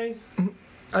New Day.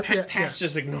 Pass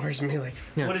just ignores me. Like,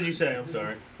 What did you say? I'm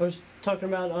sorry. I was talking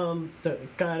about the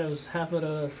guy that was half of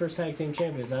the first tag team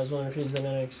champions. I was wondering if he's in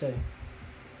NXT.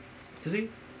 Is he?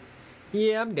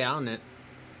 Yeah, I'm down it.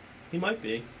 He might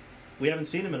be. We haven't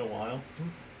seen him in a while.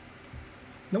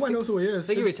 Nobody knows who he is. I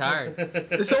think he retired.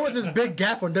 There's always this big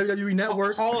gap on WWE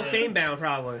Network. Hall of Fame bound,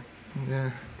 probably.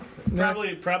 Yeah.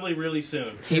 Probably really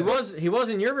soon. He was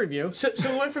in your review. So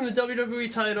it went from the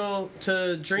WWE title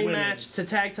to Dream Women's. Match to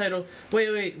Tag title.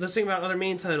 Wait. Let's think about other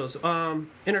main titles.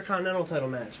 Intercontinental title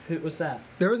match. Who was that?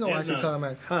 There was no There's actual none. title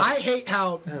match. I hate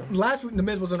how last week The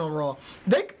Miz wasn't on Raw.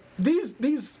 These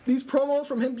promos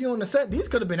from him being on the set, these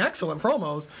could have been excellent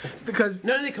promos because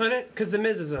No, they couldn't because the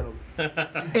Miz is in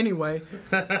them. anyway,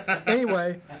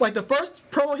 like the first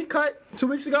promo he cut 2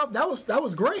 weeks ago, that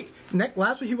was great.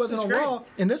 Last week he wasn't on That's Raw,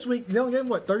 and this week they only gave him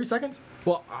what 30 seconds.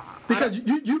 Well, Because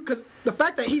because the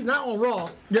fact that he's not on Raw,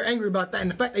 you're angry about that,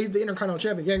 and the fact that he's the Intercontinental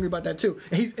Champion, you're angry about that too.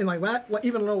 And he's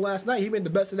even though last night he made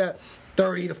the best of that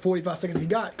 30 to 45 seconds he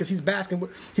got because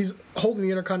he's holding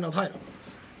the Intercontinental title.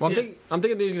 well, I'm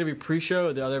thinking these are going to be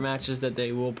pre-show. The other matches that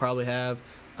they will probably have,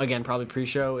 again, probably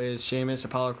pre-show, is Sheamus,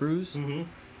 Apollo Crews,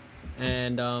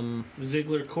 and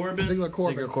Ziggler Corbin. Ziggler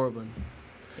Corbin. Ziggler Corbin.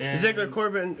 And Ziggler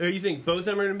Corbin. Or you think both of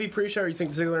them are going to be pre-show? Or you think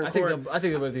Ziggler and I think Corbin?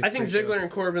 they'll both be I think pre-show. Ziggler and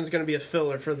Corbin's going to be a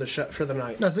filler for the for the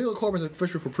night. Now Ziggler Corbin's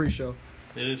official for pre-show.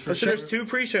 It is for So sure. there's 2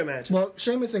 pre-show matches. Well,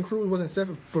 Sheamus and Crews wasn't set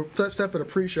for the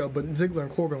pre-show, but Ziggler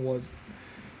and Corbin was.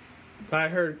 I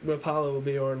heard Apollo will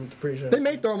be on the pre-show. They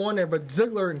may throw him on there, but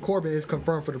Ziggler and Corbin is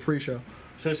confirmed for the pre-show.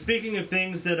 So speaking of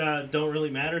things that don't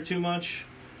really matter too much,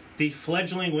 the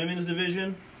fledgling women's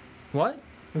division. What?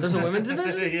 There's a women's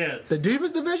division? Yeah, The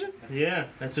Divas division? yeah,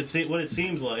 that's what it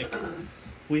seems like.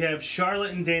 We have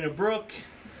Charlotte and Dana Brooke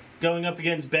going up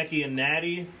against Becky and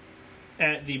Natty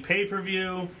at the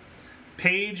pay-per-view.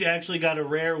 Paige actually got a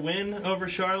rare win over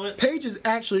Charlotte. Paige is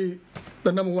actually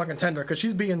the number 1 contender because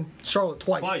she's beating Charlotte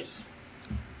twice.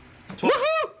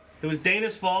 Woohoo! It was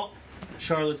Dana's fault.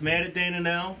 Charlotte's mad at Dana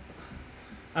now.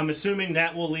 I'm assuming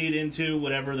that will lead into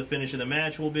whatever the finish of the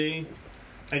match will be.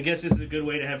 I guess this is a good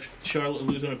way to have Charlotte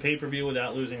lose on a pay-per-view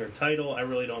without losing her title. I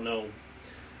really don't know.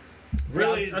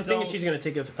 Really, I'm thinking she's going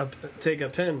to take a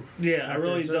pin. Yeah, I out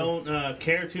really there, too. don't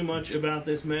care too much about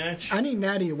this match. I need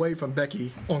Natty away from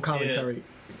Becky on commentary.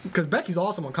 Because Becky's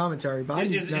awesome on commentary, but I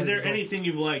need Is Natty there to go. anything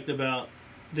you've liked about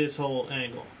this whole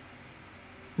angle?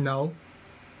 No.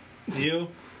 You?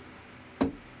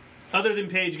 Other than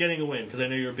Paige getting a win, because I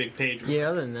know you're a big Paige. Yeah,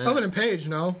 other than that. Other than Paige,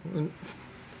 no.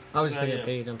 I was just Oh, thinking yeah. of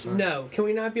Paige, I'm sorry. No, can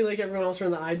we not be like everyone else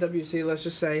from the IWC? Let's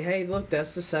just say, hey, look,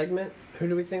 that's the segment. Who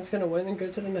do we think's going to win and go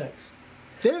to the next?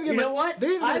 They didn't You give know what? They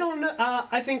didn't I give- don't know.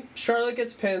 I think Charlotte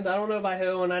gets pinned. I don't know by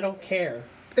who, and I don't care.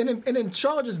 And then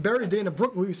Charlotte just buries Dana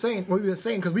Brooke. What we've been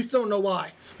saying, because we still don't know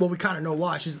why. Well, we kind of know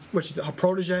why. She's her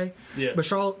protege. Yeah. But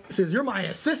Charlotte says, "You're my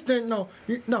assistant." No,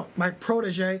 my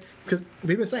protege. Because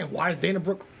we've been saying, why is Dana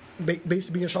Brooke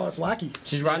basically being Charlotte's lackey?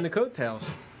 She's riding the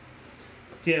coattails.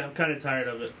 Yeah, I'm kind of tired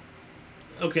of it.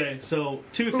 Okay, so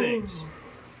 2 things.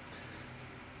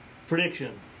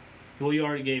 Prediction. Well, you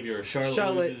already gave yours.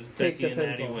 Charlotte loses, takes Becky a and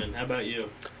Natty pinfall. win. How about you?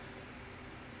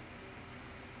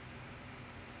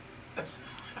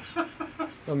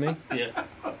 Oh, me? Yeah.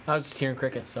 I was just hearing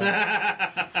crickets. So.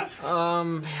 Yeah,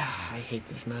 I hate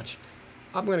this match.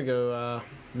 I'm gonna go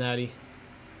Natty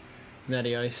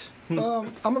Ice. I'm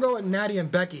gonna go with Natty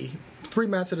and Becky.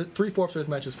 3/4 of this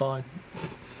match is fine.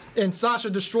 And Sasha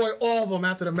destroy all of them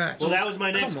after the match. Well, that was my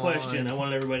next Come on. question. I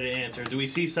wanted everybody to answer. Do we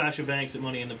see Sasha Banks at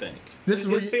Money in the Bank? this is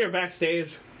We'll what see her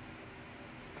backstage.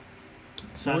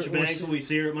 Sasha We're Banks, see- will we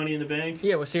see her at Money in the Bank?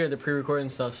 Yeah, we'll see her at the pre-recording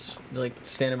stuff, like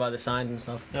standing by the signs and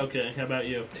stuff. Okay, how about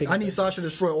you? I need Sasha to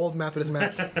destroy all of them after this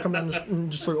match. Come down and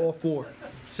destroy all 4.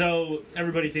 So,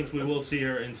 everybody thinks we will see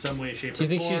her in some way, shape, Do you or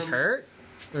think form. she's hurt?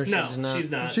 Or No, she's not? she's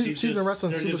not. She's been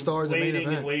wrestling they're just superstars in main waiting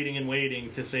event. and waiting and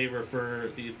waiting to save her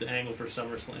for the angle for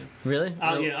SummerSlam. Really?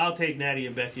 I'll take Natty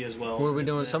and Becky as well. What are we in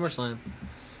doing this at match. SummerSlam?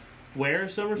 Where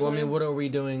SummerSlam? Well, I mean, what are we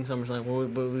doing SummerSlam? Will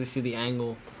we see the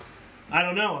angle? I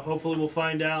don't know. Hopefully, we'll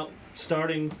find out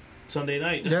starting Sunday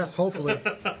night. Yes, hopefully.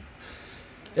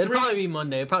 It'd probably be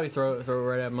Monday. It'd probably throw it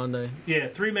right at Monday. Yeah,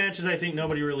 3 matches I think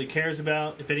nobody really cares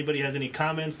about. If anybody has any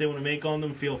comments they want to make on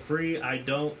them, feel free. I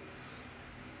don't.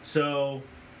 So,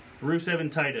 Rusev and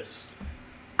Titus.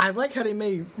 I like how they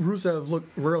made Rusev look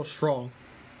real strong.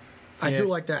 I Yeah. do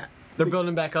like that. They're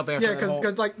building back up after Yeah,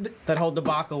 because like that whole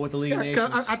debacle with the League of yeah, 'cause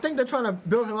Nations. I think they're trying to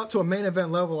build him up to a main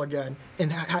event level again,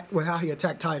 and with how he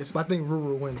attacked Titus. But I think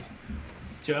Ruru wins.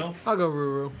 Joe? I'll go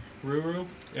Ruru. Ruru?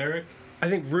 Eric? I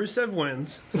think Rusev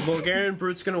wins. The Bulgarian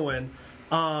Brute's going to win.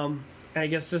 I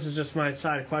guess this is just my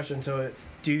side question to it.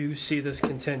 Do you see this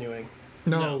continuing?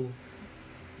 No.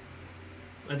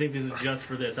 I think this is just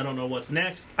for this. I don't know what's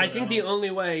next. I but think the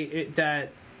only way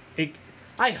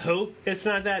I hope it's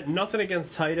not that. Nothing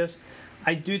against Titus.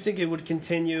 I do think it would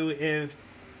continue if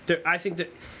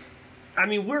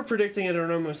we're predicting it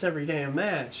in almost every damn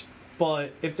match,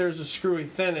 but if there's a screwy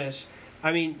finish,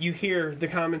 I mean, you hear the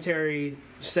commentary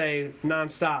say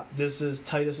nonstop, this is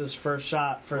Titus's first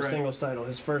shot for a Right. singles title.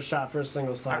 His first shot for a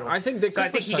singles title. I think they could So I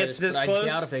think push he gets Titus, this but close. I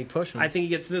doubt if they push him. I think he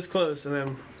gets this close, and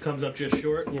then Comes up just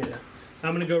short. yeah.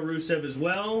 I'm going to go Rusev as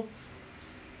well.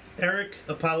 Eric,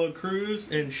 Apollo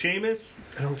Crews, and Sheamus.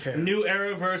 I don't care. New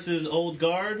Era versus Old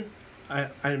Guard.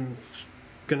 I'm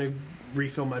gonna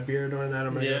refill my beer during that.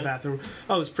 I'm gonna go to Yeah. the bathroom.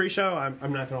 Oh, it's pre-show.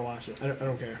 I'm not gonna watch it. I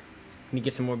don't care. Need to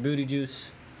get some more booty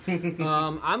juice. I'm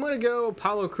gonna go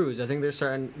Apollo Crews. I think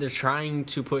they're trying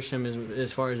to push him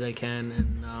as far as they can,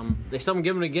 and they still haven't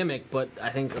given him a gimmick, but I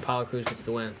think Apollo Crews gets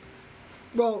the win.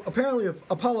 Well, apparently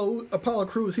Apollo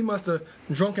Crews, he must have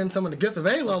drunk in some of the gift of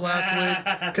Halo last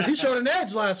week because he showed an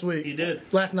edge last week. He did.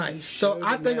 Last night. So showed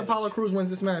I an think edge. Apollo Crews wins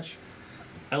this match.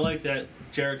 I like that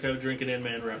Jericho drinking in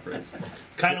man reference.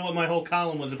 It's kind of what my whole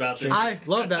column was about. This I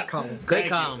love that column. Great Thank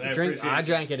you. column. I Drink. appreciate I it.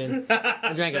 drank it in.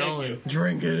 I drank it Thank only. you.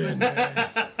 Drink it in, man.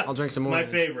 I'll drink some more. My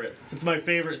favorite. It's my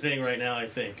favorite thing right now, I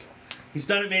think. He's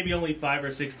done it maybe only 5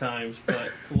 or 6 times,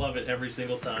 but love it every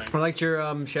single time. I liked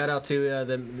your shout out to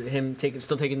him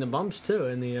still taking the bumps too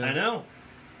in the. I know.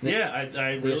 Yeah,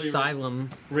 I The really, asylum.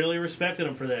 really respected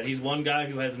him for that. He's one guy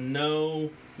who has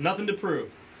nothing to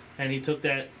prove, and he took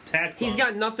that tack. He's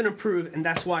bump. got nothing to prove, and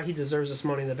that's why he deserves this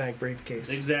Money in the Bank briefcase.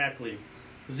 Exactly.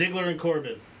 Ziggler and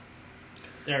Corbin.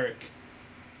 Eric.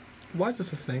 Why is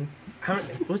this a thing?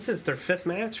 What's this? Their 5th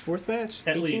match? 4th match?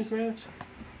 At 18th least. match?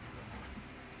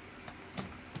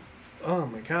 Oh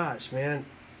my gosh, man!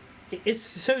 It's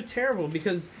so terrible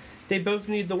because they both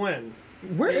need the win.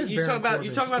 Where is you Baron talk about Corbin?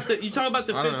 you talk about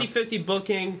the I don't know. 50-50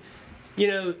 booking. You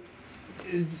know,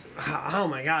 oh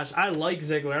my gosh, I like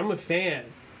Ziggler. I'm a fan,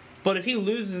 but if he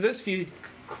loses this feud,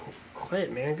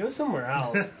 quit, man. Go somewhere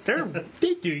else.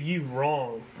 They do you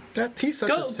wrong. He's such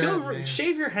a sad Go man.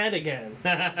 shave your head again.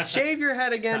 Shave your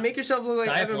head again. Make yourself look like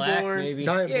Dye it Evan black, Bourne. maybe.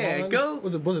 Dye it Yeah, blonde? go-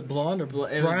 Was it blonde or It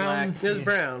was brown? black. It was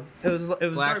brown. It was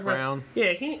Black dark brown.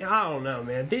 Yeah, I don't know,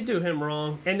 man. They do him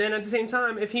wrong. And then at the same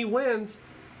time, if he wins,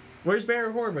 where's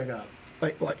Baron Corbin go?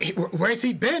 Where's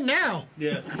he been now?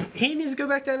 Yeah. He needs to go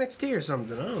back to NXT or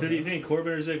something. I don't So who do you know. think,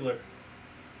 Corbin or Ziggler?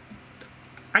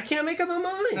 I can't make up my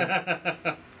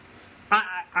mind.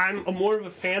 I'm more of a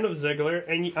fan of Ziggler,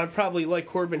 and I probably like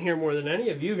Corbin here more than any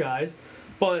of you guys.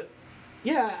 But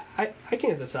yeah, I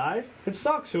can't decide. It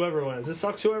sucks whoever wins. It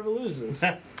sucks whoever loses.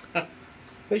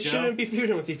 They shouldn't be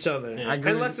feuding with each other Yeah. I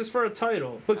agree unless it's for a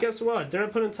title. But guess what? They're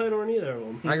not putting a title on either of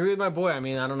them. I agree with my boy. I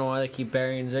mean, I don't know why they keep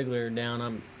burying Ziggler down.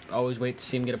 I'm always wait to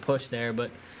see him get a push there,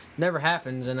 but never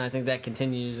happens, and I think that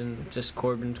continues, and just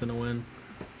Corbin's gonna win.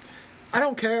 I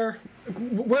don't care.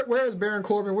 Where is Baron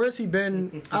Corbin? Where's he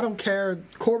been? I don't care.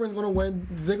 Corbin's gonna win.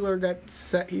 Ziggler got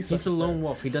set. He's He's a lone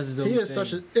wolf. He does his own He thing.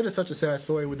 is it is such a sad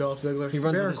story with Dolph Ziggler. He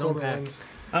runs Baron with his own Corbin pack. wins.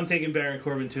 I'm taking Baron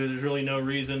Corbin too. There's really no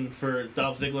reason for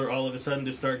Dolph Ziggler all of a sudden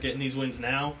to start getting these wins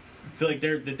now. I feel like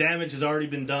the damage has already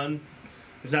been done.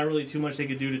 There's not really too much they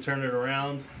could do to turn it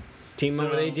around. Team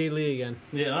up with So- AJ Lee again,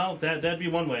 Yeah, oh, that'd be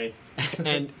one way.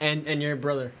 and your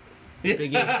brother.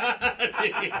 Big E.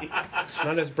 It's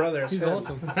not his brother. It's He's him.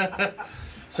 awesome.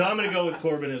 So I'm going to go with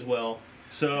Corbin as well.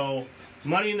 So,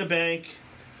 Money in the Bank.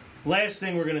 Last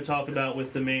thing we're going to talk about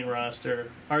with the main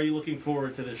roster. Are you looking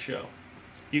forward to this show?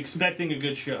 You expecting a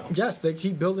good show? Yes, they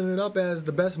keep building it up as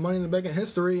the best Money in the Bank in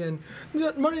history, and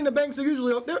the Money in the Banks are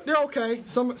usually they're okay.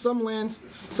 Some lands,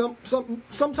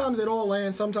 sometimes it all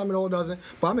lands, sometimes it all doesn't.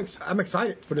 But I'm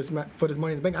excited for this Money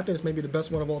in the Bank. I think this may be the best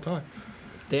one of all time.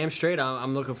 Damn straight,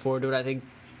 I'm looking forward to it. I think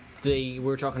we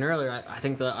were talking earlier. I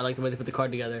think I like the way they put the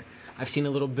card together. I've seen a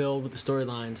little build with the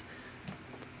storylines.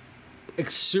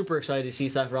 Super excited to see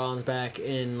Seth Rollins back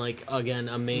in again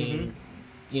a main,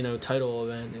 title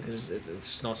event because it's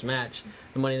just an awesome match.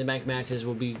 The Money in the Bank matches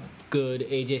will be good.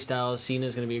 AJ Styles, Cena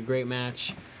is going to be a great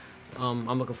match. I'm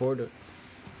looking forward to it.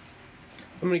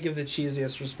 I'm going to give the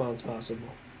cheesiest response possible.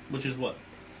 Which is what?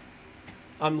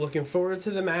 I'm looking forward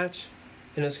to the match,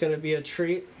 and it's going to be a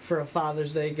treat for a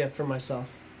Father's Day gift for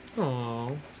myself.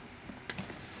 Aww.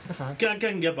 I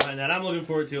can get behind that. I'm looking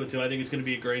forward to it too. I think it's going to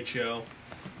be a great show.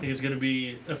 I think it's going to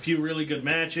be a few really good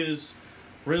matches.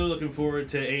 Really looking forward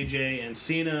to AJ and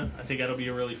Cena. I think that'll be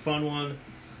a really fun one.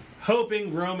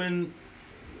 Hoping Roman,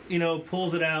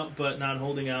 pulls it out, but not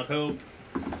holding out hope.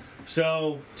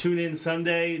 So tune in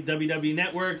Sunday, WWE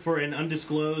Network, for an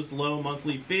undisclosed low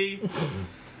monthly fee.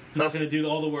 Not going to do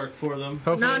all the work for them.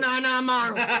 No,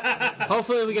 Marvel.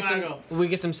 Hopefully we get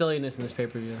Margo. some silliness in this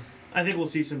pay-per-view. I think we'll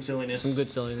see some silliness. Some good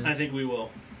silliness. I think we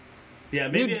will. Yeah,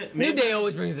 New maybe Day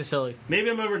always brings the silly. Maybe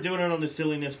I'm overdoing it on the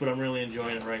silliness, but I'm really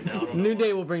enjoying it right now. I don't know New why.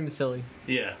 Day will bring the silly.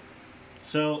 Yeah.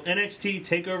 So NXT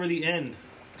TakeOver the End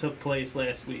took place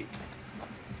last week.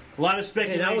 A lot of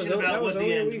speculation about what the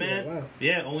only a end, week man. ago, wow.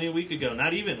 Yeah, only a week ago.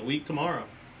 Not even a week tomorrow.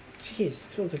 Jeez, it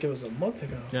feels like it was a month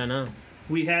ago. Yeah, I know.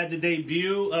 We had the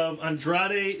debut of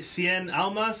Andrade Cien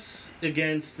Almas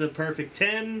against the Perfect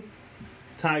 10,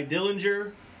 Ty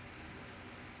Dillinger.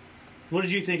 What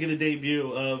did you think of the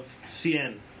debut of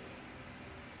Cien?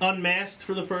 Unmasked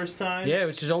for the first time? Yeah,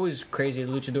 which is always crazy.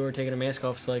 The luchador taking a mask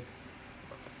off is like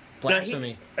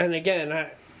blasphemy. And again,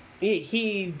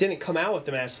 he didn't come out with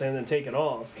the mask and then take it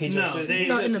off. He just, No,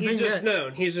 he's just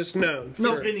known. He's just known.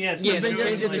 No, for- vignettes. Yeah, they vignettes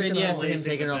changed it to taken vignettes off. and him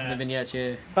taking it off in the vignettes,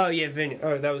 yeah. Oh yeah,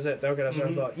 Oh, that was it. Okay, that's what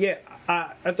I thought. Yeah,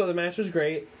 I thought the match was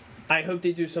great. I hope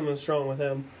they do something strong with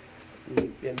him.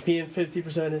 Being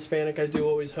 50% Hispanic, I do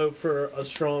always hope for a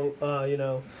strong,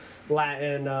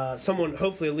 Latin, someone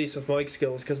hopefully at least with mic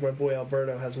skills, because my boy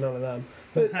Alberto has none of them.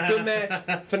 But good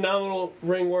match, phenomenal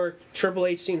ring work. Triple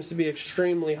H seems to be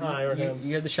extremely high on him.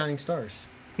 You have the shining stars.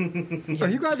 Are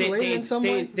you guys related in some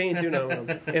way? They ain't do no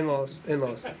in-laws.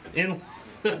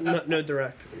 No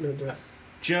direct.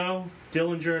 Joe,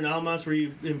 Dillinger, and Almas, were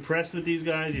you impressed with these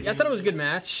guys? Yeah, I thought it was a good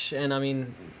match, and I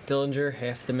mean, Dillinger,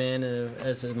 half the man,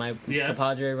 as my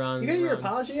compadre Ron. You got your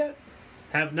apology yet?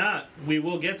 Have not. We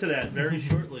will get to that very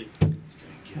shortly.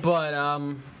 But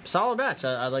solid match.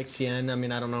 I like Cien. I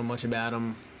mean, I don't know much about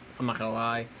him. I'm not gonna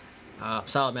lie.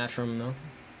 Solid match from him though.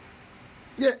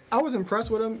 Yeah, I was impressed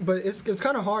with him, but it's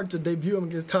kind of hard to debut him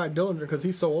against Ty Dillinger because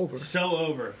he's so over. So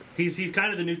over. He's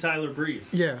kind of the new Tyler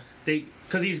Breeze. Yeah.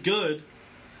 Because he's good.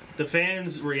 The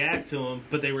fans react to him,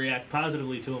 but they react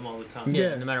positively to him all the time. Yeah,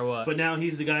 Yeah. no matter what. But now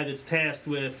he's the guy that's tasked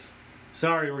with,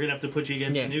 sorry, we're going to have to put you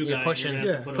against the new guy. pushing, You're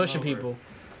gonna have to put him pushing over." people.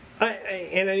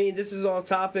 I mean, this is off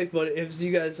topic, but if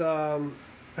you guys, I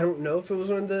don't know if it was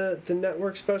on the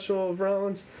network special of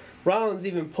Rollins. Rollins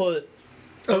even put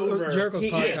over Jericho's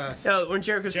podcast. On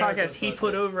Jericho's podcast, he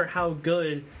put over how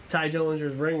good Ty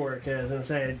Dillinger's ring work is, and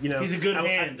said, he's a good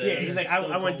hand. He's like,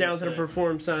 I went down to the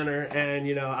Perform Center, and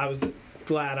I was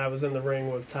glad I was in the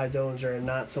ring with Ty Dillinger and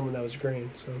not someone that was green.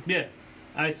 So Yeah,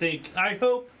 I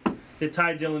hope that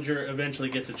Ty Dillinger eventually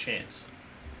gets a chance.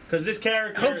 Because this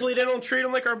character... hopefully they don't treat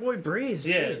him like our boy Breeze.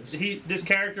 Yeah, Jeez. this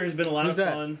character has been a lot Who's of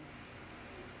that? fun.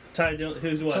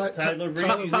 Who's what? Tyler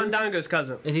Breeze? Fandango's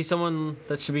cousin. Is he someone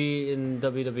that should be in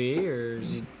WWE, or is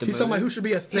he demoted? He's somebody who should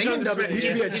be a thing in WWE. He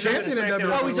should be a He's on the champion in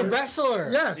SmackDown. WWE. Oh, he's a wrestler.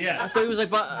 Yes. Yeah. I thought he was like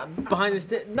behind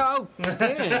this. No,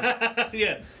 damn.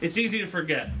 Yeah, it's easy to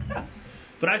forget.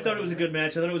 But I thought it was a good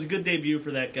match. I thought it was a good debut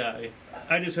for that guy.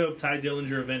 I just hope Ty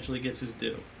Dillinger eventually gets his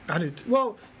due. I do.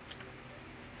 Well,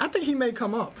 I think he may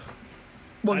come up.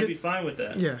 Well, I'd be fine with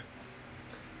that. yeah.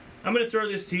 I'm going to throw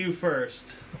this to you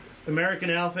first. American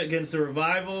Alpha against the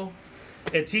Revival.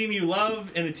 A team you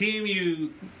love and a team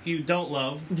you don't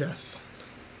love. Yes.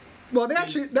 Well, they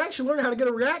actually learned how to get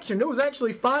a reaction. There was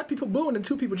actually 5 people booing and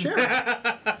 2 people cheering.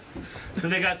 So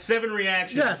they got 7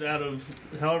 reactions Yes. out of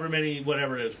however many,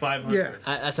 whatever it is, 500. Yeah.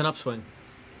 That's an upswing.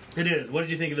 It is. What did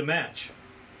you think of the match?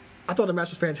 I thought the match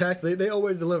was fantastic. They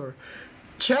always deliver.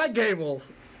 Chad Gable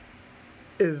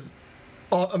is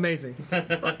amazing.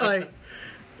 Like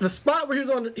the spot where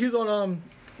he was on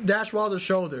Dash Wilder's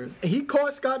shoulders and he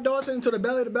caught Scott Dawson into the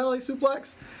belly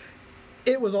suplex.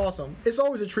 It was awesome. It's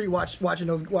always a treat watching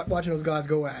those guys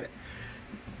go at it.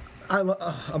 I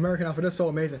love American Alpha. That's so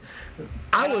amazing.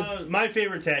 I was my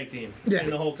favorite tag team in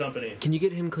the whole company. Can you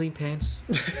get him clean pants?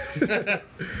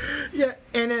 Yeah,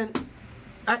 and then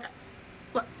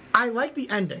I like the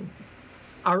ending.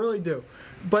 I really do.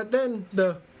 But then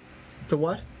the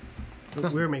what? We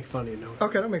were making fun of you, no.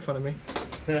 Okay, don't make fun of me.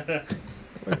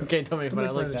 Okay, don't make fun. I Don't make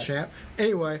fun like of the that. champ.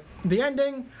 Anyway, the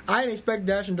ending, I didn't expect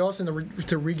Dash and Dawson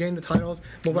to regain the titles.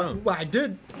 But what I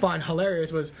did find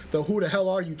hilarious was the "Who the hell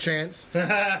are you" chants. What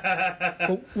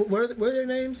are their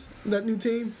names? That new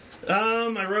team?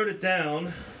 I wrote it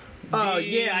down. Oh, The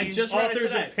yeah, I just read it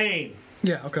Authors today. of Pain.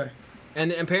 Yeah, okay.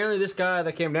 And apparently, this guy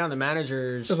that came down, the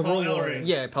manager's. There's a Paul rule Ellering.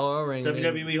 Yeah, Paul Ellering.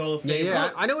 WWE Hall of Yeah, Fame. yeah.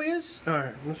 I know he is. All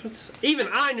right. Even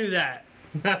I knew that.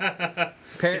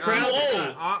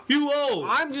 You old.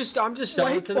 I'm just Well,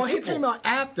 selling it to the he people. came out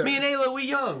after. Me and Ayla, we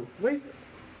young. Wait.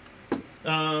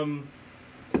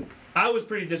 I was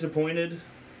pretty disappointed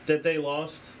that they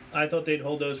lost. I thought they'd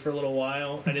hold those for a little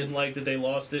while. I didn't like that they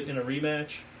lost it in a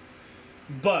rematch.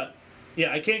 But,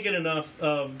 yeah, I can't get enough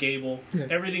of Gable. Yeah.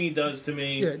 Everything he does to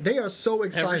me. Yeah, they are so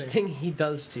exciting. Everything he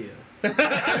does to you.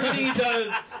 Everything he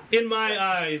does, in my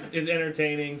eyes, is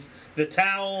entertaining. The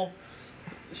towel,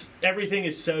 everything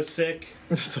is so sick.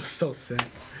 so sick.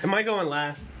 Am I going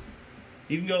last?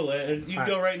 You can go. You can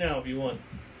go right now if you want.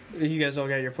 You guys all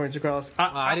got your points across.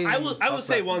 I didn't I will talk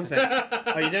say about one thing.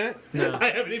 Oh, you did it? No. I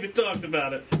haven't even talked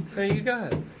about it. No, you go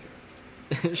ahead.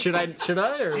 Should I?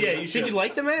 Or? Yeah, you should. Did you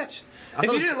like the match? If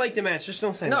you didn't like the match, just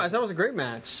don't say No, that. I thought it was a great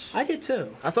match. I did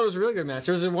too. I thought it was a really good match.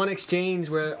 There was one exchange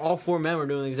where all four men were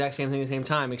doing the exact same thing at the same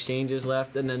time. Exchanges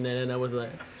left, and then they ended up with the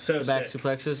back sick.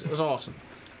 suplexes. It was awesome.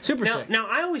 Super sick. Now,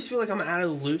 I always feel like I'm out of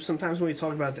the loop sometimes when we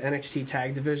talk about the NXT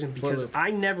tag division because loop?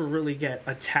 I never really get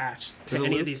attached to There's a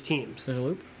any loop? of these teams. There's a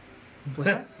loop. What's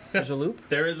that? There's a loop.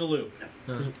 There is a loop.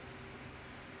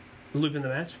 Loop in the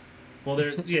match? Well,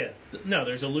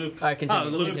 there's a loop. I continue. Oh,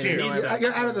 the loop Continue. here. No, I-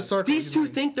 You're out of the circle. These two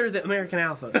think they're the American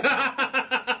Alpha.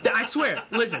 I swear.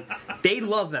 Listen, they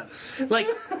love them. Like,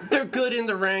 they're good in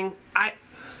the ring.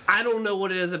 I don't know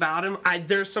what it is about them.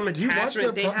 There's some Do you watch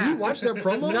attachment they their have. you watch their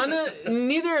promos?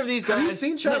 Neither of these guys. Have you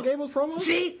seen Chad Gable's promos?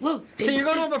 See, look. So you're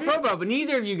going on a promo, but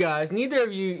neither of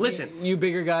you, Listen. you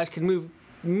bigger guys can move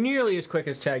nearly as quick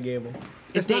as Chad Gable.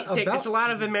 It's not about- It's a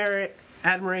lot of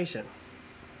admiration.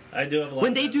 I do have a lot.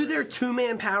 When of they do memories. their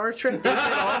two-man power trip,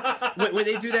 when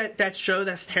they do that show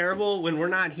that's terrible when we're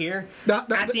not here. At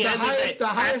the end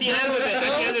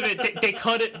of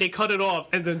it, they cut it off,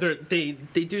 and then they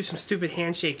do some stupid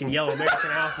handshake and yell American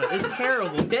Alpha. It's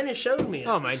terrible. Dennis showed me it.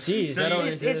 Oh my jeez, So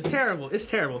It's terrible. It's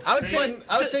terrible. I would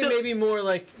say maybe more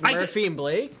like I Murphy and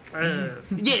Blake.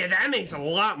 Yeah, that makes a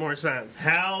lot more sense.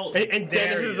 How And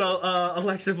dare Dennis is you.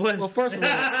 Alexa Bliss. Well, first of all,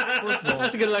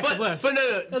 That's a good Alexa Bliss. But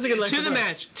no, That's a good Alexa to the Bliss.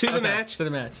 match. To the match. To the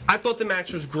match. I thought the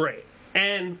match was great.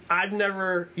 And I've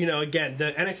never, again,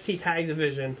 the NXT tag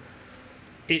division,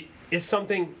 it is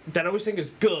something that I always think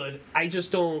is good. I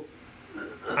just don't,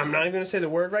 I'm not even going to say the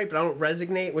word right, but I don't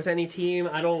resonate with any team.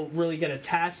 I don't really get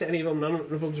attached to any of them. None of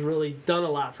them's really done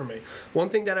a lot for me. One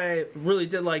thing that I really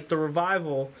did like, the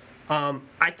Revival,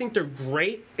 I think they're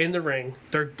great in the ring.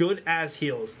 They're good as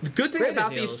heels. The good thing Great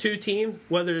about as these heels. two teams,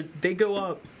 whether they go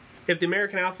up, if the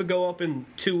American Alpha go up in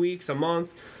 2 weeks, a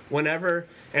month, whenever,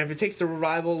 and if it takes the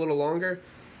Revival a little longer,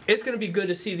 it's going to be good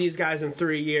to see these guys in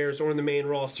 3 years or in the main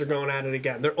roster going at it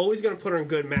again. They're always going to put on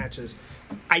good matches.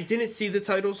 I didn't see the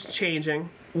titles changing,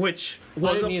 which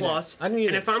was a didn't either. plus. I didn't either.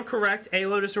 And if I'm correct,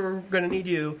 Lotus, we're going to need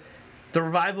you. The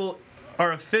Revival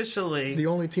are officially the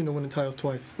only team to win the titles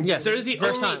twice. Yes, they're the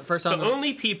first only, time. First time. the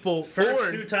only people First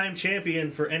born. two-time champion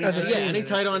for any As a Yeah, any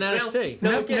title in NXT.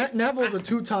 No, again, Neville's a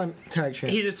two-time tag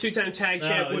champ. he's a two-time tag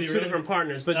champ is with he two really? different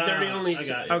partners, but they're the only. I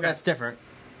got you. Okay. That's different.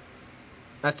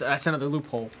 That's another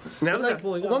loophole. Now But, that like,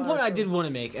 boy got one a point lot I of did want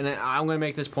to make, and I'm going to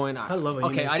make this point. I love it.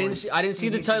 Okay, I didn't see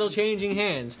the title changing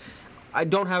hands. I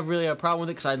don't have really a problem with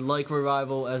it because I like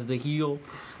Revival as the heel.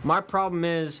 My problem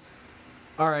is,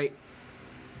 all right,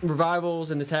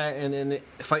 Revivals and the tag and the,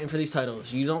 fighting for these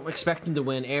titles. You don't expect them to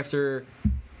win after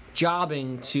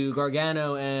jobbing to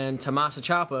Gargano and Tommaso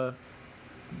Ciampa.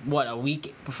 What, a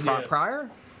week Yeah. prior?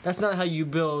 That's not how you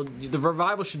build. The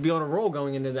Revival should be on a roll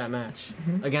going into that match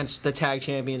against the tag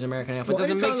champions, American Alpha. It Well,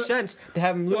 doesn't make anytime- sense to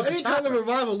have him lose Well, to anytime the Ciampa.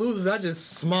 Revival loses, I just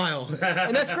smile.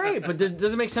 And that's great, but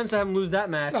does it make sense to have him lose that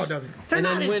match? No, it doesn't. They're and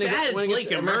not then as win bad against- as win against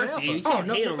Blake and American Murphy. Alpha. You Oh,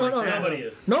 can't hate them like that. Nobody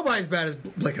is. Nobody's bad as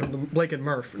Blake and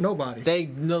Murph. Nobody. They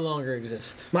no longer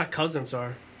exist. My cousins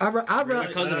are. I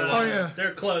cousin in law. Oh yeah.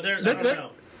 They're close. I don't know.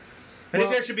 I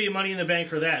think there should be Money in the Bank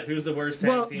for that. Who's the worst tag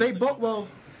Well, team? they both. Well,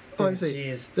 let me see.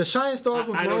 Jeez. The Shining Stars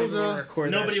with I don't even Rosa.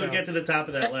 record that Nobody would show. get to the top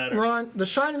of that ladder. Ron, the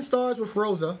Shining Stars with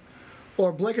Rosa,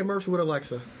 or Blake and Murphy with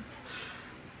Alexa.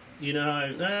 You know,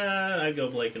 I'd go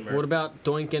Blake and Murphy. What about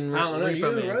Doink and I don't know. You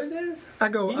Repo know Man? Roses? I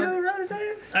go. You know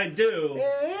Roses? I do.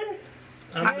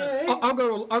 I'll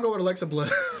go with Alexa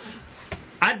Bliss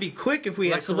I'd be quick if we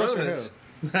had Alexa Bliss or Coronas.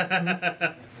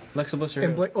 Alexa Bliss or and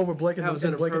who? Blake over Blake and, That was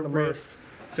and Blake and the inappropriate. Murph.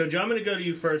 So, John, I'm going to go to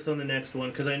you first on the next one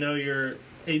because I know you're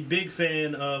a big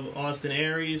fan of Austin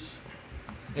Aries.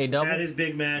 A double? Had his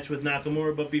big match with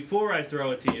Nakamura. But before I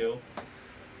throw it to you,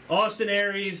 Austin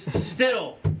Aries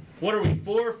still, what are we,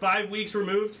 4 or 5 weeks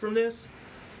removed from this?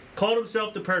 Called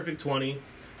himself the Perfect 20.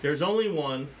 There's only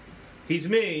one. He's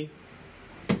me.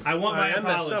 I want my I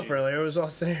messed apology. up earlier. It was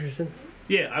Austin Harrison.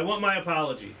 Yeah, I want my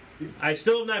apology. I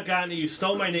still have not gotten it. You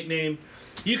stole my nickname.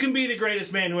 You can be the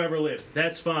greatest man who ever lived.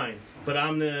 That's fine. But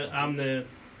I'm the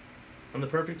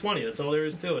perfect 20. That's all there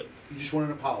is to it. You just want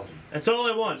an apology. That's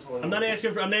all I want. all I I'm not want.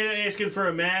 asking for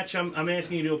a match. I'm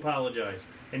asking you to apologize,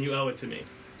 and you owe it to me.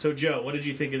 So, Joe, what did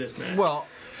you think of this match? Well,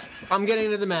 I'm getting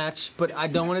into the match, but I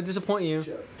don't want to disappoint you,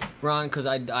 Ron, because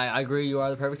I agree you are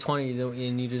the perfect 20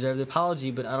 and you deserve the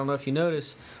apology, but I don't know if you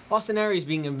notice, Austin Aries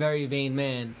being a very vain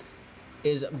man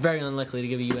is very unlikely to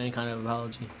give you any kind of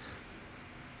apology.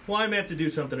 Well, I'm going to have to do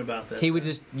something about that.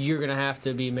 You're going to have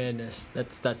to be madness.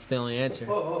 That's the only answer.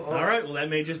 All right, well, that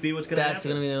may just be what's going to happen. That's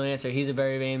going to be the only answer. He's a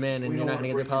very vain man, and We you're don't not going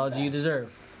to wanna get the bring him apology you back.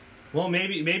 deserve. Well,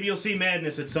 maybe you'll see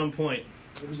madness at some point.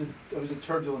 It was a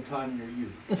turbulent time in your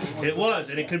youth. It was,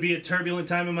 and it could be a turbulent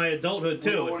time in my adulthood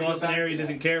too if Austin Aries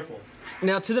isn't careful.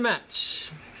 Now to the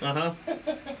match.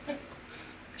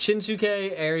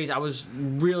 Shinsuke Aries, I was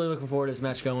really looking forward to this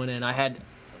match going in. I had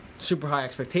super high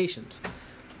expectations.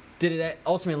 Did it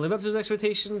ultimately live up to those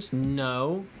expectations?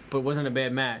 No, but it wasn't a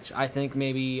bad match. I think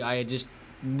maybe I had just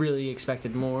really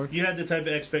expected more. You had the type of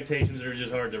expectations that are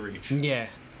just hard to reach. Yeah,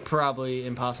 probably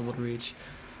impossible to reach.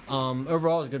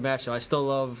 Overall, it was a good match, though. I still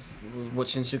love what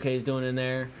Shinsuke is doing in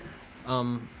there.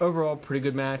 Overall, pretty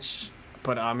good match.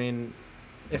 But, I mean,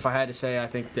 if I had to say, I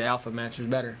think the Alpha match was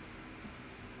better.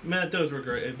 Matt, those were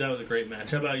great. That was a great match.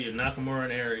 How about you, Nakamura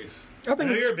and Aries? I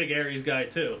know you're a big Aries guy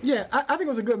too. Yeah, I think it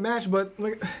was a good match, but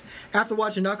like, after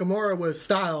watching Nakamura with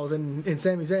Styles and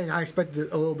Sami Zayn, I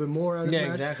expected a little bit more out of this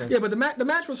match. Exactly. Yeah, but the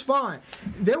match was fine.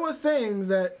 There were things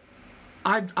that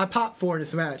I popped for in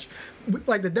this match,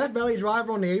 like the Death Valley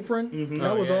Driver on the apron.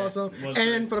 That was awesome.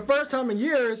 And for the first time in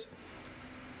years,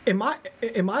 in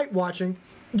my watching,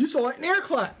 you saw an air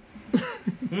clap.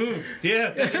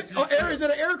 Yeah, Aries did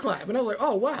an air clap, and I was like,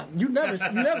 "Oh wow, you never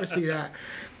see that."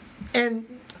 And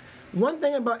one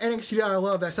thing about NXT that I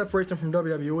love that separates them from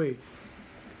WWE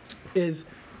is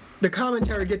the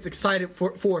commentary gets excited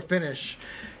for a finish.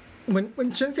 When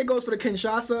Shinsuke goes for the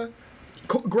Kinshasa,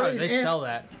 Graves sell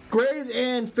that. Graves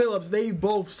and Phillips, they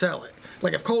both sell it.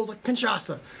 Like if Cole's like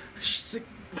Kinshasa,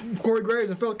 Corey Graves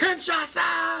and Phillips,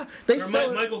 Kinshasa, they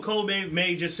sell it. Michael Cole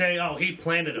may just say, "Oh, he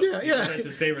planted him." Yeah. That's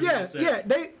his favorite. Yeah.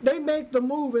 They make the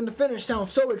move and the finish sound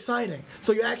so exciting,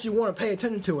 so you actually want to pay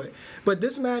attention to it. But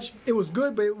this match, it was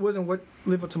good, but it wasn't what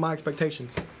lived up to my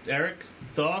expectations. Eric,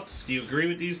 thoughts? Do you agree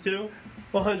with these two?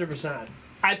 100%.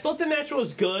 I thought the match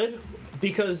was good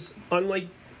because, unlike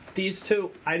these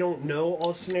two, I don't know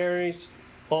Austin Aries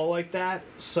all like that,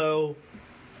 so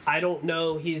I don't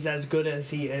know he's as good as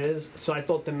he is. So I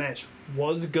thought the match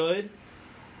was good,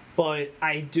 but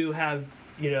I do have,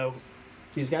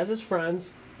 these guys as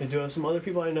friends. I do have some other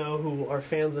people I know who are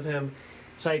fans of him,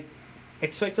 so I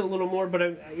expected a little more, but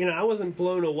I wasn't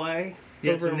blown away.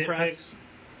 Over impressed.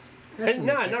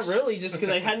 Not really, just because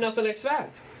I had nothing to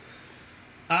expect.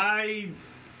 I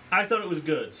thought it was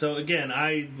good. So again,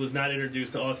 I was not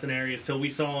introduced to Austin Aries till we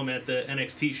saw him at the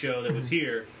NXT show that was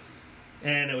here,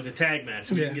 and it was a tag match.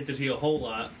 So we didn't get to see a whole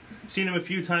lot. Seen him a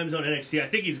few times on NXT. I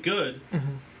think he's good,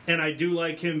 and I do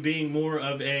like him being more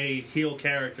of a heel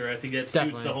character. I think that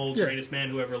suits the whole greatest man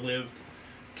who ever lived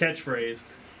catchphrase.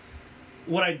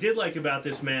 What I did like about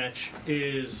this match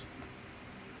is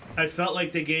I felt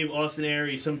like they gave Austin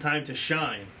Aries some time to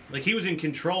shine. Like he was in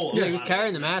control. Yeah, he was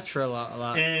carrying the match for a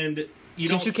lot. And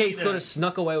Shinsuke could have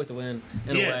snuck away with the win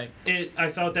in a way.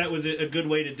 I thought that was a good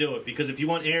way to do it, because if you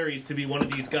want Aries to be one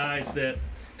of these guys that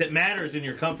matters in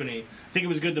your company, I think it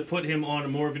was good to put him on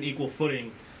more of an equal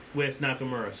footing with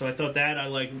Nakamura. So I thought that I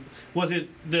like. Was it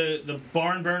the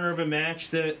barn burner of a match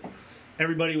that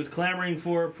everybody was clamoring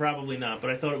for? Probably not, but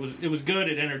I thought it was good.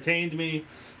 It entertained me,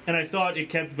 and I thought it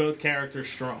kept both characters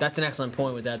strong. That's an excellent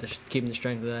point with that, keeping the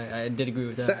strength of that. I did agree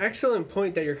with that. It's an excellent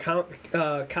point that you're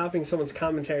copying someone's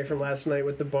commentary from last night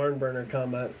with the barn burner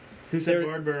comment. Who said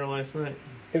barn burner last night?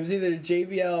 It was either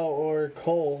JBL or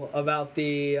Cole about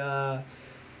the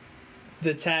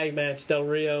tag match, Del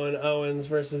Rio and Owens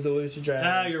versus the Lucha Dragons.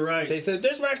 Ah, you're right. They said,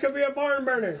 this match could be a barn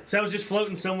burner. So that was just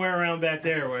floating somewhere around back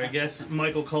there where I guess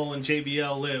Michael Cole and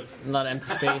JBL live. A lot of empty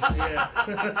space.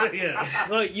 Yeah.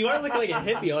 Look, you are looking like a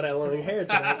hippie, all that long hair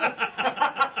tonight.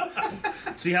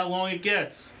 See how long it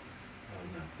gets. Oh,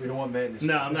 no. We don't want madness.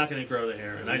 No, I'm not going to grow the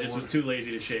hair, and I just was too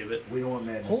lazy to shave it. We don't want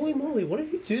madness. Holy moly, what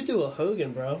if you do a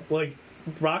Hogan, bro? Like,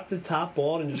 rock the top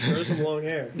bald and just grow some long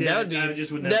hair. Yeah, that'd be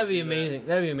amazing.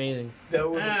 That'd be amazing.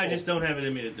 I just don't have it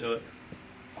in me to do it.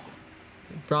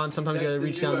 Ron, sometimes you gotta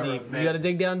reach down deep. You gotta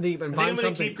dig down deep and find something.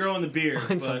 I'm gonna keep growing the beard.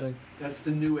 Find something. That's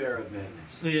the new era of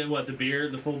madness. Yeah, what, the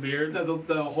beard? The full beard? The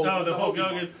whole. Oh, the Hulk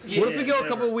Hogan. Yeah, what if we go a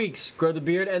couple of weeks, grow the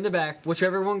beard and the back,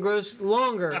 whichever one grows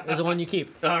longer is the one you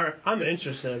keep? All right. I'm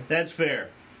interested. That's fair.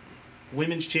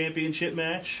 Women's Championship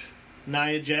match.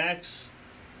 Nia Jax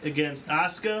against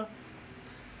Asuka.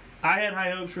 I had high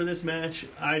hopes for this match.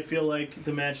 I feel like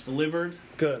the match delivered.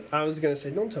 Good. I was going to say,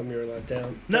 don't tell me you were let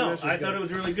down. No, I thought it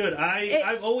was really good.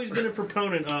 I've always been a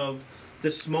proponent of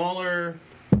the smaller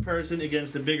person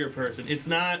against the bigger person. It's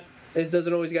not... It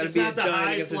doesn't always got to be a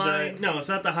giant against a giant. No, it's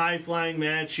not the high-flying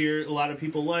match here a lot of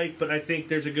people like, but I think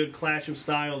there's a good clash of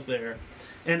styles there.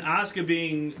 And Asuka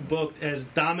being booked as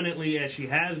dominantly as she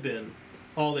has been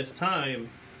all this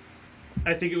time,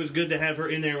 I think it was good to have her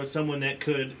in there with someone that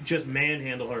could just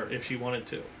manhandle her if she wanted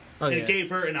to. And it gave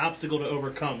her an obstacle to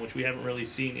overcome, which we haven't really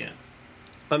seen yet.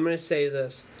 I'm going to say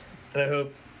this, and I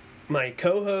hope my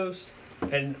co-host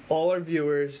and all our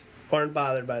viewers aren't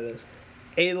bothered by this.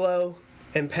 Alo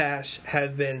and Pash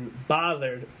have been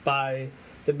bothered by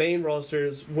the main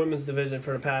roster's women's division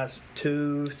for the past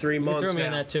 2-3 months throw me now.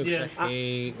 in that too. 'Cause Yeah. I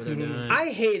hate what they're doing. I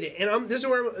hate it, and this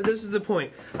is the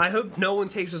point. I hope no one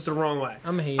takes this the wrong way.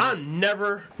 I'm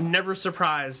never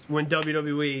surprised when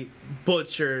WWE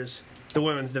butchers the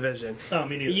women's division. Oh,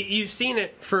 me neither. You've seen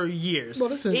it for years. Well,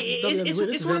 this is WWE, this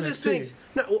it's is one of those NXT. things.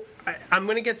 No, I'm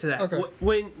going to get to that. Okay.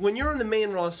 When you're on the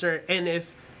main roster, and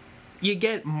if you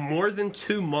get more than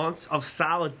 2 months of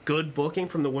solid, good booking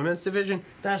from the women's division,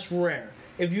 that's rare.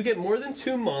 If you get more than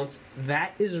 2 months,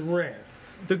 that is rare.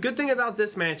 The good thing about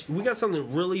this match, we got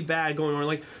something really bad going on.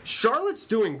 Like, Charlotte's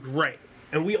doing great,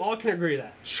 and we all can agree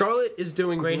that. Charlotte is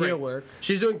doing great. Heel work.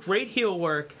 She's doing great heel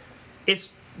work.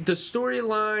 It's the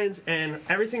storylines and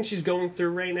everything she's going through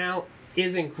right now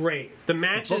isn't great. The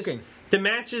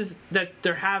matches that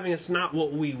they're having is not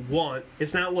what we want.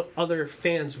 It's not what other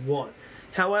fans want.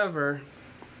 However,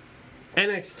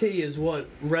 NXT is what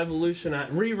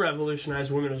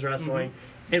re-revolutionized women's wrestling,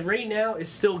 and right now is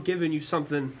still giving you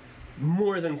something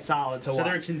more than solid to watch. So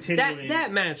they're continuing.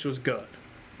 That match was good.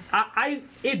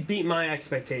 It beat my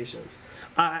expectations.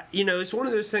 It's one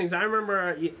of those things. I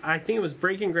remember, I think it was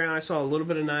Breaking Ground. I saw a little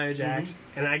bit of Nia Jax,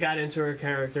 and I got into her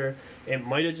character. It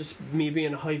might have just me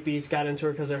being a hype beast got into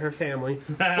her because of her family.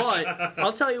 But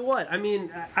I'll tell you what. I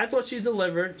mean, I thought she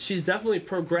delivered. She's definitely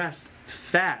progressed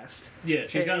fast. Yeah,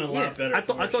 she's gotten a lot better. I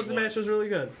thought the match was really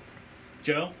good.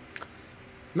 Joe?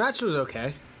 Match was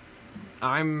okay.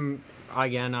 I don't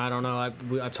know.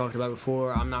 I've talked about it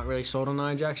before. I'm not really sold on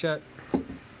Nia Jax yet.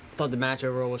 Thought the match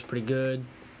overall was pretty good.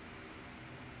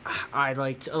 I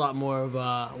liked a lot more of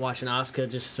watching Asuka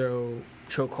just throw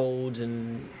choke holds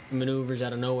and maneuvers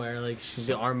out of nowhere. Like, she's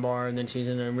the armbar and then she's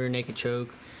in a rear naked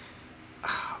choke.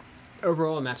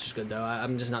 Overall, the match was good, though.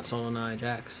 I'm just not sold on Nia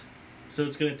Jax. So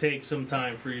it's going to take some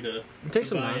time for you to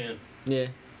buy in. Yeah.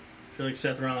 I feel like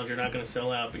Seth Rollins, you're not going to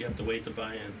sell out, but you have to wait to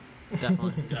buy in.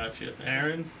 Definitely. Gotcha.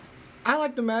 Aaron? I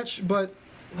like the match, but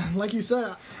like you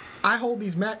said, I hold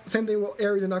these same thing with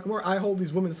Aries and Nakamura. I hold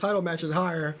these women's title matches in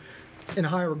a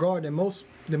higher regard than most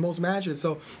matches.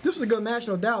 So this was a good match,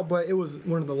 no doubt, but it was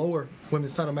one of the lower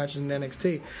women's title matches in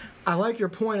NXT. I like your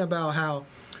point about how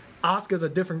Asuka's a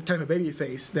different type of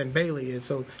babyface than Bayley is,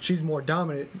 so she's more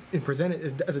dominant and presented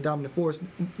as a dominant force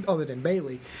other than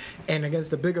Bayley. And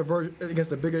against the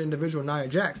bigger individual Nia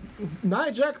Jax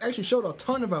actually showed a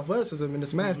ton of athleticism in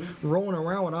this match, rolling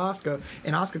around with Asuka,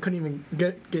 and Asuka couldn't even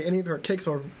get any of her kicks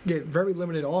or get very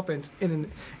limited offense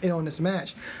in on this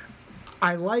match.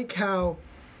 I like how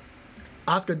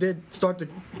Asuka did start to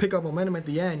pick up momentum at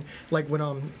the end, like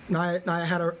when Nia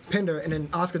had her pinned her, and then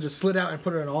Asuka just slid out and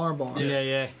put her in an armbar.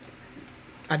 Yeah.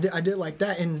 I did like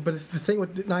that, but the thing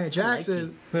with Nia Jax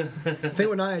is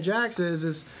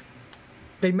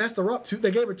they messed her up.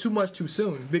 They gave her too much too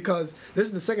soon, because this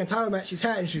is the second title match she's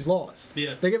had and she's lost.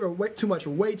 Yeah. They gave her way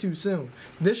too soon.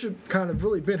 This should kind of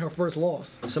really been her first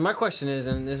loss. So my question is,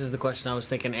 and this is the question I was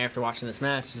thinking after watching this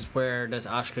match, is where does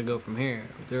Asuka go from here?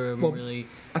 I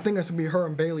think that's gonna be her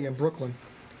and Bayley in Brooklyn.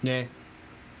 Yeah.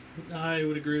 I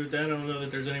would agree with that. I don't know that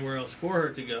there's anywhere else for her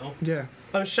to go. Yeah.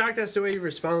 I'm shocked that's the way you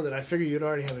responded. I figured you'd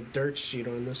already have a dirt sheet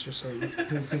on this or something.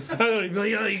 I don't know,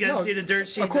 you guys see the dirt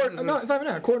sheet? It's not even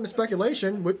that. According to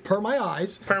speculation, per my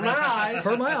eyes, it's gonna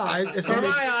be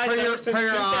Since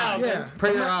 2000. yeah.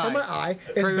 Per my eye,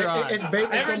 it's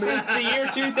Ever since the year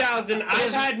 2000,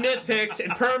 I've had nitpicks,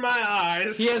 and per my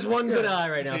eyes. He has one good eye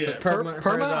right now. So Yeah. per my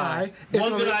eye. it's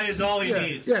One gonna good be- eye is all he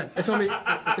needs. Yeah, it's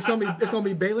gonna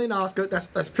be Bayley and Asuka.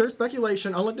 That's pure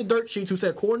speculation. Unlike the dirt sheets, who said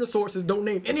according to sources, don't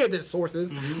name any of their sources,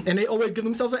 and they always give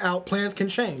themselves an out. Plans can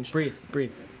change. Breathe.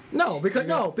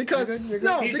 Because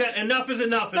He said enough is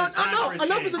enough. And it's time for a enough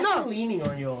change. is enough. I'm leaning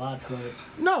on you a lot tonight.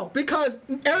 No, because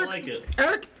like it.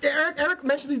 Eric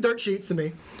mentions these dirt sheets to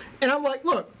me, and I'm like,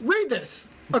 look, read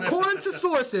this. According to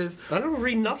sources, I don't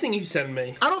read nothing you send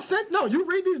me. you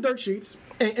read these dirt sheets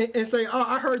and say, oh,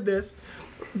 I heard this.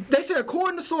 They say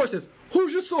according to sources.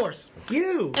 Who's your source?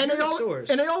 You. And they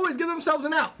always give themselves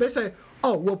an out. They say,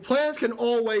 oh, well, plans can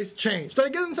always change. So they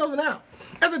give themselves an out.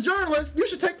 As a journalist, you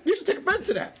should take offense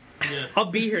to that. Yeah. I'll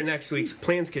be here next week.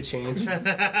 Plans could change. Main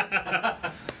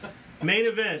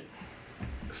event.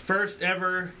 First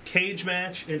ever cage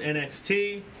match in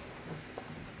NXT.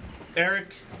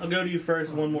 Eric, I'll go to you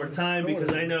first one more time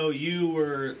because I know you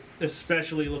were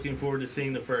especially looking forward to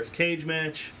seeing the first cage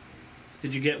match.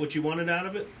 Did you get what you wanted out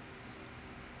of it?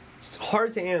 It's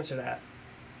hard to answer that.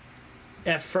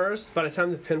 At first, by the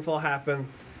time the pinfall happened,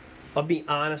 I'll be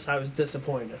honest, I was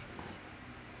disappointed.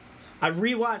 I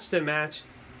rewatched the match,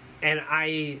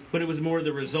 But it was more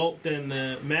the result than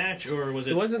the match, or was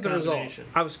it? It wasn't the result. combination?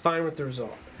 I was fine with the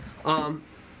result.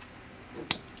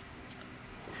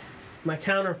 My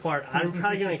counterpart, I'm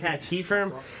probably going to catch heat for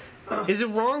him. Is it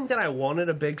wrong that I wanted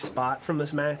a big spot from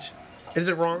this match? Is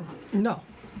it wrong? No.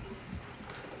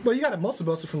 Well, you got a muscle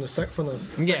buster from the second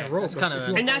row. That's kind of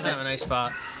And that's a nice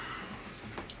spot.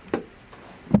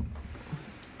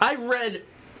 I read,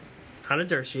 not a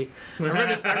dirt sheet, I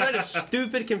read a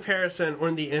stupid comparison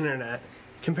on the internet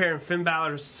comparing Finn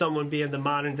Balor to someone being the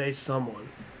modern day someone.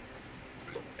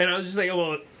 And I was just like, oh,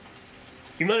 well,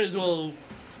 you might as well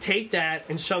take that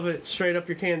and shove it straight up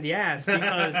your candy ass,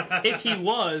 because if he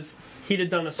was, he'd have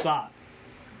done a spot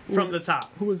from the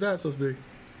top. Who was that supposed to be?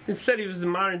 He said he was the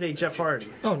modern day Jeff Hardy.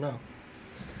 Oh, no.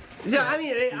 Yeah, I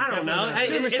mean, I don't know. Two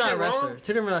different Is it style wrong? wrestler.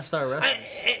 Two different style wrestlers.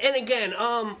 And again,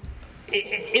 and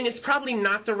it's probably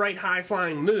not the right high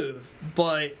flying move,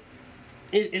 but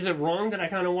is it wrong that I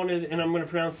kind of wanted, and I'm going to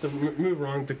pronounce the move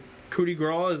wrong, the coup de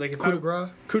grace? Like Coup de grace?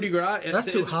 Coup de grace?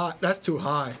 That's too high. That's too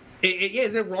high. Yeah,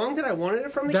 is it wrong that I wanted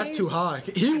it from the That's cage? too high.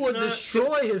 He would not-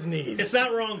 destroy his knees. It's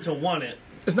not wrong to want it.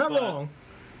 It's not but wrong.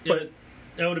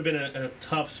 That would have been a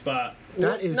tough spot.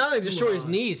 That is Not only too destroy his high.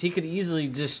 knees, he could easily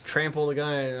just trample the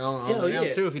guy on Hell the yeah.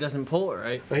 ground too if he doesn't pull it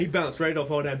right. He bounced right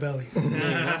off all that belly.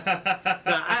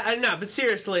 No, but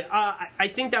seriously, I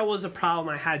think that was a problem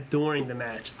I had during the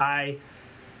match.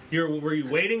 Were you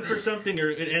waiting for something, or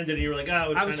it ended and you were like,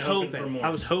 oh, I was hoping for hoping. more? I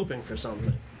was hoping for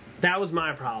something. That was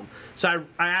my problem. So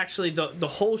I actually, the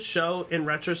whole show, in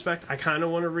retrospect, I kind of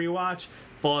want to rewatch,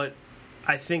 but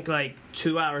I think like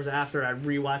 2 hours after I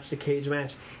rewatched the cage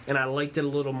match, and I liked it a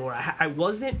little more. I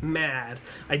wasn't mad.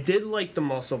 I did like the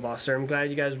Muscle Buster. I'm glad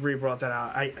you guys re-brought that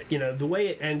out. The way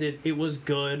it ended, it was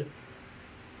good.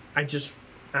 I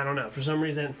don't know. For some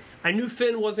reason, I knew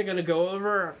Finn wasn't going to go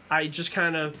over. I just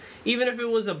kind of, even if it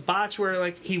was a botch where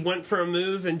like he went for a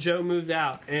move and Joe moved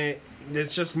out, and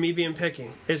it's just me being picky.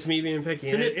 It's me being picky.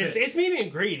 It's me being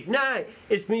greedy. Nah,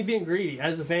 it's me being greedy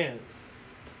as a fan.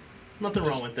 Nothing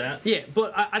wrong with that. Yeah,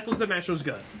 but I thought the match was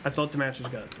good. I liked the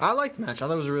match. I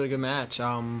thought it was a really good match.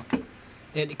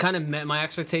 It kind of met my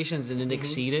expectations and didn't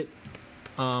exceed it.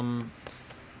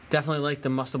 Definitely liked the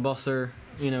Muscle Buster.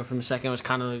 From the second, it was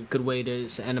kind of a good way to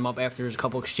end them up after there's a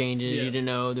couple exchanges. Yeah. You didn't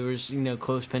know there was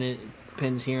close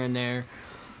pins here and there.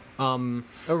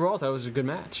 Overall, I thought it was a good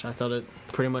match. I thought it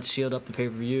pretty much sealed up the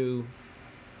pay-per-view.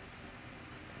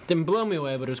 Didn't blow me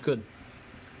away, but it was good.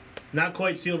 Not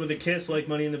quite sealed with a kiss like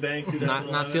Money in the Bank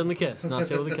 2011. Not sealed in the kiss. Not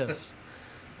sealed with a kiss.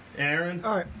 Aaron?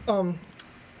 All right.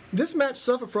 This match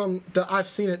suffered from the "I've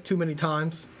seen it too many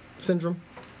times" syndrome.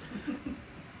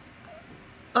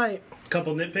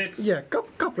 Couple nitpicks? Yeah,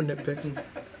 couple nitpicks,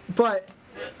 but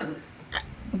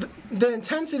the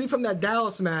intensity from that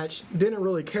Dallas match didn't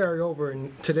really carry over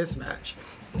into this match.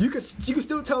 You could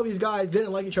still tell these guys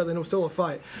didn't like each other and it was still a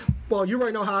fight. Well, you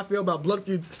already know how I feel about blood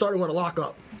feud starting with a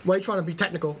lockup. Why are you trying to be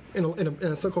technical in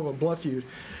a circle of a blood feud?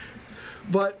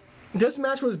 But this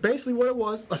match was basically what it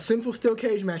was: a simple steel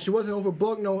cage match. It wasn't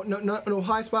overbooked, no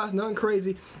high spots, nothing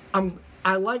crazy.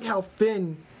 I like how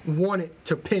Finn wanted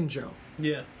to pin Joe.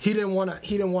 Yeah. He didn't want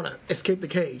to escape the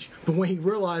cage, but when he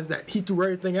realized that he threw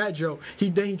everything at Joe,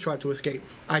 he tried to escape.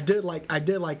 I did like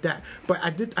that, but I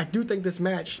do think this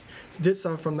match did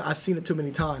something from the "I've seen it too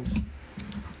many times."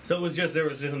 So there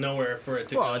was just nowhere for it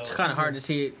to go. Well, it's kind of hard to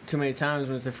see it too many times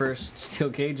when it's the first steel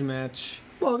cage match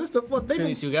They've between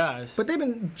these two guys. but they've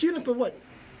been feuding for what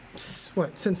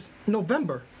since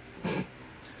November.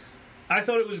 I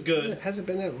thought it was good. It hasn't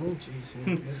been that long,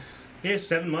 jeez. Yeah,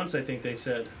 7 months, I think they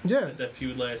said. Yeah. That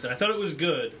feud lasted. I thought it was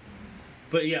good.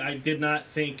 But yeah, I did not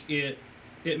think it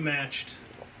matched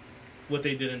what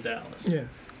they did in Dallas. Yeah.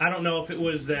 I don't know if it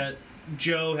was that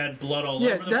Joe had blood all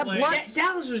Yeah, over the that place. blood-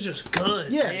 Dallas was just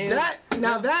good. Yeah, man.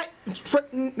 that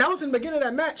was in the beginning of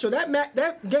that match, so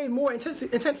that gave more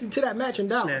intensity to that match in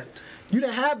Dallas. Snapped. You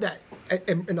didn't have that at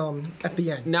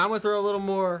the end. Now I'm gonna throw a little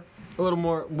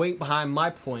more weight behind my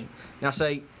point. Now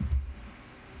say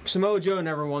Samoa Joe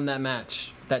never won that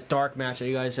match, that dark match that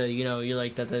you guys said. You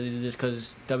like that they did this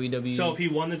because WWE. So if he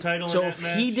won the title So in that if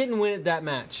match, he didn't win it that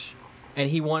match, and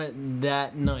he won it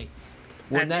that night,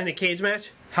 In the cage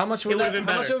match? how much would It would've been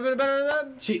How much better. would have been better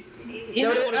than that? He It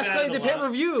would would've have added escalated a the lot.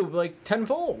 pay-per-view like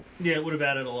tenfold. yeah, it would have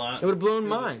added a lot. It would have blown to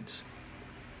minds.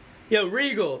 Yo,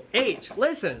 Regal, H,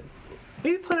 listen.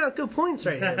 We put out good points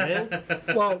right here, man.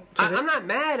 Well, I'm not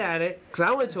mad at it because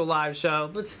I went to a live show,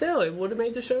 but still, it would have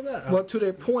made the show better. well, to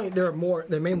their point, they're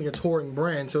mainly a touring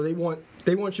brand, so they want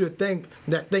you to think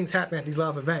that things happen at these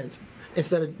live events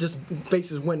instead of just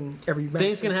faces win every match.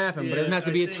 Things can happen, but it doesn't have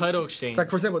to be a I think- title exchange.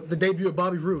 Like for example, the debut of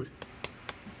Bobby Roode.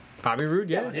 Bobby Roode,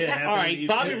 yeah. All right,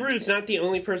 Bobby Roode's not the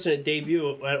only person to debut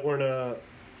or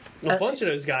a bunch of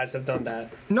those guys have done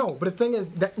that. No, but the thing is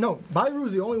that Bobby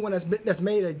Roode's the only one that's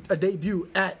made a debut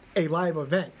at a live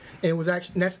event, and it was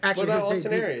that's actually What about his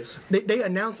Austin debut. Aries? They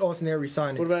announced Austin Aries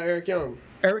signing. What about Eric Young?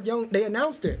 Eric Young? They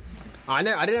announced it. I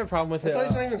didn't have a problem with I it. thought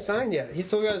he's not even signed yet. He's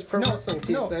still got his pro wrestling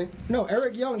tees thing. No,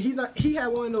 Eric Young. He's not. He had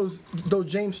one of those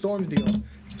James Storms deals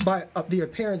by the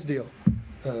appearance deal.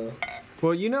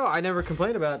 Well, I never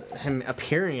complained about him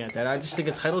appearing at that. I just think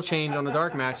a title change on the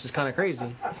dark match is kind of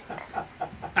crazy.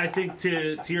 I think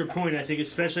to your point, I think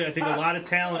a lot of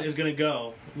talent is going to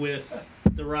go with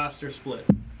the roster split.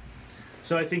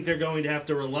 So I think they're going to have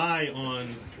to rely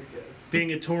on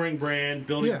being a touring brand,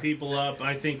 building people up.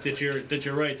 I think that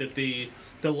you're right, that the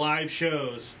live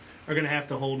shows are going to have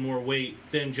to hold more weight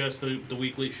than just the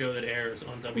weekly show that airs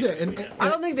on WWE. Yeah, and I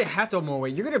don't think they have to have more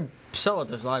weight. You're going to sell at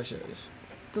those live shows.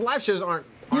 The live shows aren't.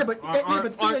 but the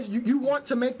thing is, you want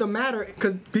to make them matter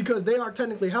because they are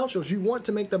technically house shows. You want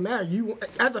to make them matter. You,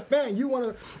 as a fan, you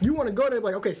want to go there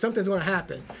like, okay, something's going to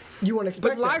happen. You want to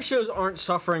expect. But live shows aren't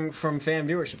suffering from fan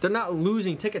viewership. They're not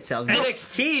losing ticket sales.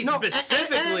 NXT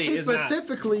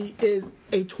specifically is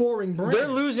a touring brand. They're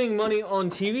losing money on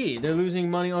TV. They're losing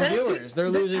money on viewers. They're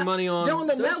losing money on. They're on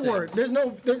the network. They're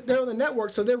on the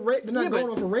network, so they're not going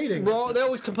off of ratings. Raw. They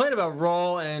always complain about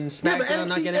Raw and SmackDown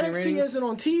not getting any ratings. NXT isn't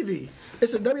on TV.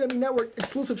 It's a WWE Network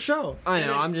exclusive show. I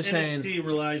know. I'm just saying. NXT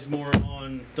relies more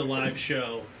on the live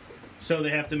show, so they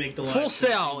have to make the live Full show.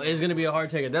 Sale is going to be a hard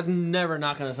ticket. That's never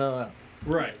not going to sell out.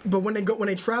 Right. But when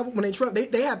they travel,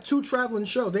 they have two traveling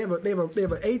shows. They have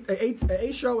a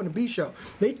A show and a B show.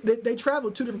 They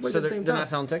travel two different places at the same time. They're not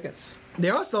selling tickets. They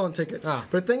are selling tickets. Ah.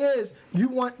 But the thing is, you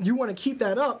want to keep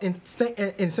that up, and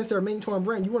since they're a main touring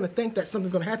brand, you want to think that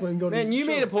something's going to happen when you go to Man, these you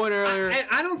shows. made a point earlier.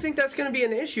 I don't think that's going to be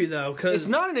an issue though, because It's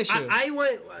not an issue. I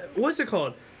went. What's it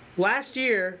called? Not last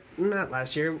year.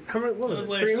 How many? What was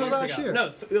it? 3 months last ago? year.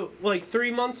 No, like 3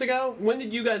 months ago. When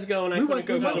did you guys go? And I couldn't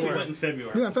go We went somewhere. in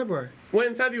February. Yeah, in February. Went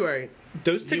in February.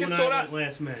 Those You tickets and I sold went out.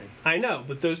 last May. I know,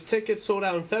 but those tickets sold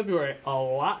out in February a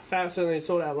lot faster than they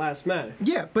sold out last May.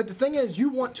 Yeah, but the thing is, you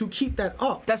want to keep that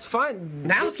up. That's fine.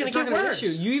 Now it's gonna not get gonna be an worse.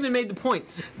 issue. You even made the point.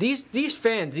 These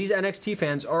fans, these NXT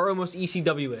fans, are almost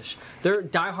ECW-ish. They're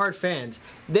diehard fans.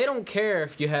 They don't care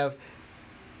if you have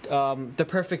the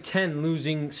Perfect 10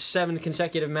 losing 7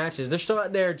 consecutive matches. They're still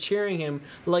out there cheering him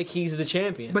like he's the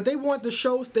champion. But they want the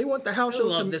shows. They want the house I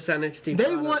shows. love this NXT.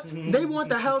 They product. want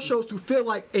the house shows to feel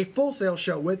like a Full Sail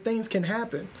show where things can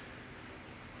happen.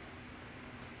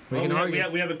 We can argue.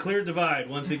 We have a clear divide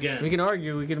once again. We can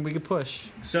argue. We can push.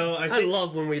 So I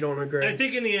love when we don't agree. I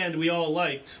think in the end we all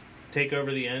liked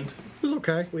Takeover the End. It was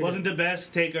okay. Wasn't the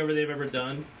best Takeover they've ever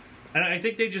done. And I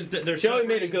think they're Joey suffering.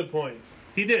 made a good point.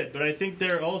 He did, but I think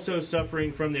they're also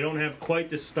suffering from they don't have quite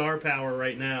the star power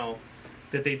right now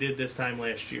that they did this time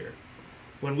last year.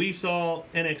 When we saw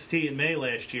NXT in May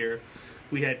last year,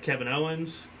 we had Kevin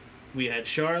Owens, we had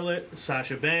Charlotte,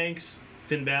 Sasha Banks,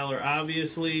 Finn Balor,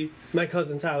 obviously, My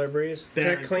cousin Tyler Breeze.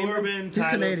 Baron Can I claim him? Corbin, He's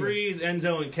Tyler Canadian. Breeze,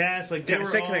 Enzo and Cass. Like they Yeah, I were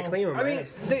said, all, can I claim him? I mean,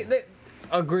 asked. they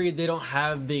agreed they don't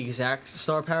have the exact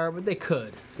star power, but they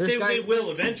could. There's They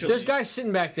will eventually. There's guys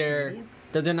sitting back there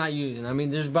that they're not using. I mean,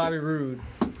 there's Bobby Roode,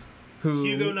 who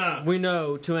Hugo Knox. we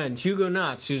know to end. Hugo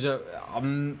Knox, who's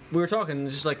we were talking,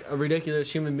 just like a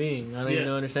ridiculous human being. I don't even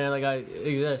understand that guy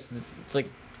exists. It's like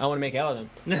I want to make out with him.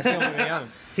 That's the only way I make out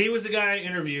with him. He was the guy I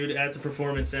interviewed at the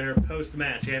Performance Center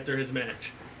post-match, after his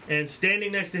match. And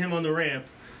standing next to him on the ramp,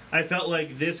 I felt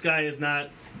like this guy is not...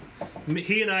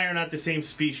 He and I are not the same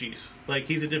species. Like,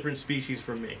 he's a different species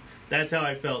from me. That's how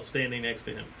I felt standing next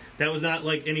to him. That was not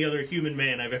like any other human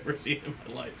man I've ever seen in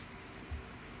my life.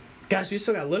 Guys, we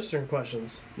still got listener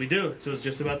questions. We do, so it's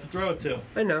just about to throw it to.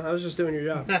 I know. I was just doing your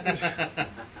job.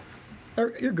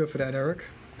 Eric, you're good for that, Eric.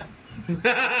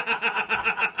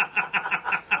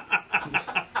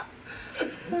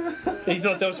 You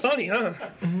thought that was funny, huh?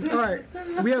 All right,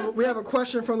 we have a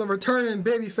question from the returning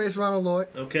babyface Ronald Lloyd.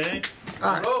 Okay?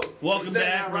 All right. Oh, Welcome he said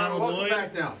back, that, Ronald Welcome Lloyd.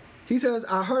 back now. He says,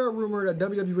 I heard a rumor that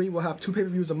WWE will have 2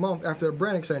 pay-per-views a month after the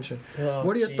brand extension. Oh,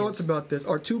 What are your jeez. thoughts about this?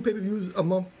 Are 2 pay-per-views a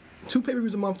month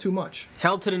too much?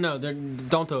 Hell to the no.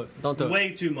 Don't do it. Don't do it.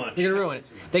 Way too much. You're gonna ruin it.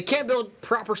 They can't build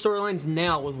proper storylines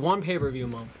now with one pay-per-view a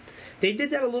month. They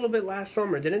did that a little bit last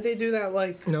summer. Didn't they do that,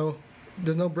 like... No,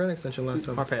 there's no brand extension last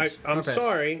time. Our pass. I'm Our pass.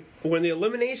 sorry. When the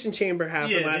Elimination Chamber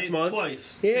happened Yeah, last they, month...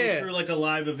 twice. Yeah. They threw like a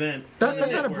live event. That's not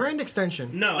a Network. brand extension.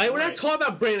 No. We're right. not talking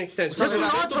about brand extensions. That's We're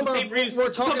what I'm talking talking about about. pay-per-views. We're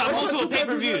We're talking about talking multiple about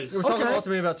pay-per-views. We're talking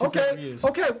ultimately about two pay-per-views.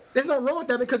 Okay, there's nothing wrong with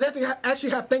that because they have to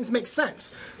actually have things make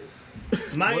sense.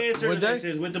 My answer to would this they?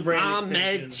 is with the brand Ahmed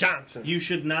extension, Johnson. you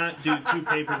should not do 2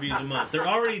 pay-per-views a month. They're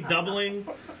already doubling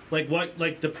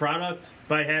the product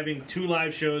by having 2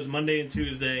 live shows Monday and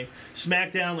Tuesday.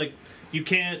 SmackDown,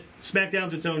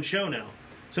 SmackDown's its own show now.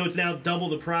 So it's now double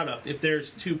the product. If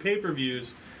there's 2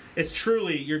 pay-per-views, it's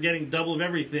truly, you're getting double of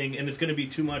everything, and it's going to be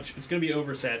too much. It's going to be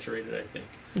oversaturated, I think.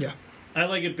 Yeah. I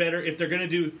like it better. If they're going to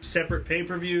do separate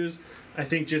pay-per-views, I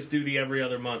think just do the every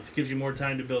other month. It gives you more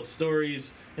time to build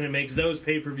stories, and it makes those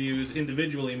pay-per-views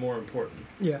individually more important.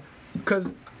 Yeah.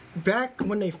 Because back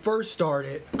when they first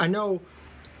started, I know...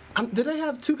 did they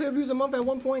have 2 pay-per-views a month at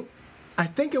one point? I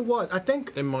think it was. I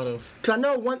think... They might have. Because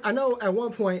I know at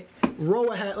one point, Raw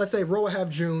had, let's say Raw would have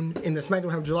June, and the SmackDown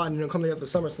would have July, and then come together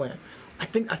for SummerSlam. I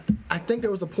think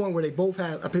there was a point where they both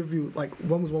had a pay-per-view, like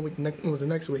one was one week, one was the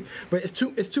next week. But it's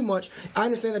too much. I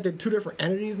understand that they're 2 different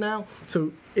entities now,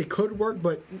 so it could work,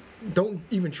 but don't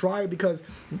even try it because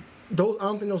I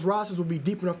don't think those rosters will be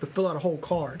deep enough to fill out a whole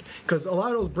card. Because a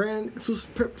lot of those brand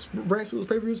exclusive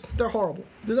pay-per-views, they're horrible.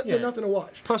 They're nothing to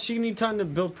watch. Plus, you need time to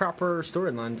build proper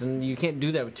storylines, and you can't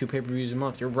do that with 2 pay-per-views a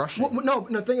month. You're rushing. Well, no,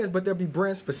 the thing is, but they'll be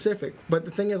brand specific. But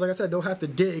the thing is, like I said, they'll have to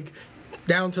dig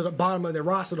down to the bottom of their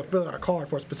roster to fill out a card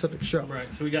for a specific show.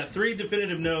 Right. So we got 3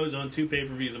 definitive no's on 2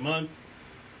 pay-per-views a month.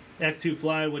 Act 2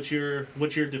 Fly, what's your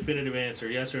definitive answer?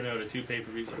 Yes or no to 2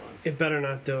 pay-per-views a month? It better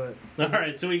not do it. All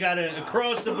right. So we got it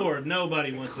across the board.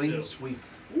 Nobody wants to do. Clean sweep.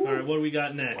 All right. What do we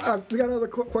got next? We got another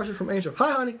question from Angel.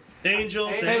 Hi, honey. Angel.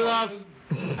 Hey, love.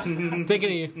 Thinking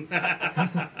of you.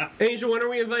 Angel, when are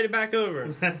we invited back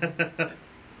over?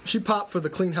 She popped for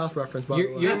the Clean House reference, by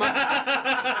the way. You're my, Well,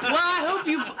 I hope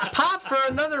you pop for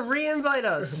another re-invite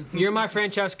us. you're my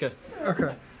Francesca.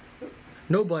 Okay.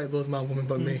 Nobody loves my woman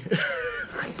but me.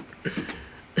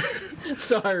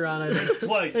 Sorry, Ron. I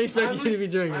Twice. expect you to be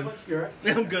drinking. You're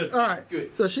right. I'm good. All right.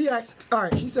 Good. So she asks, all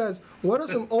right, she says, what are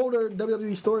some older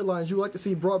WWE storylines you would like to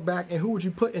see brought back, and who would you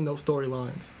put in those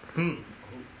storylines? Who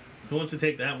wants to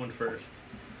take that one first?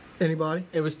 Anybody?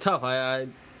 It was tough. I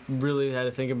really had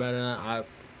to think about it, and I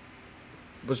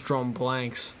was drawing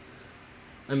blanks.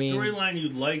 I mean, Storyline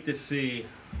you'd like to see.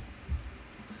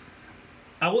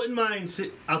 I wouldn't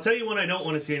mind. I'll tell you one I don't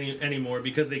want to see anymore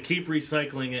because they keep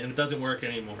recycling it and it doesn't work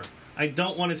anymore. I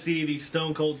don't want to see the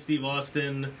Stone Cold Steve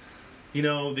Austin,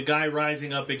 the guy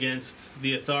rising up against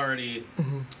the Authority,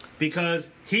 because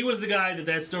he was the guy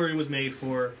that story was made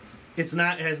for. It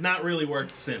has not really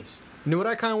worked since. you know what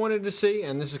I kind of wanted to see,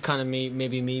 and this is kind of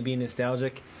maybe me being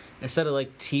nostalgic. Instead of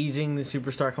like teasing the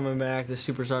superstar coming back, the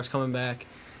superstar's coming back,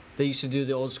 they used to do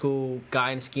the old school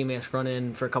guy in a ski mask run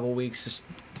in for a couple of weeks, just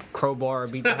crowbar or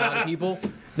beat the hell out of people,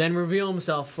 then reveal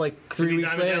himself like 3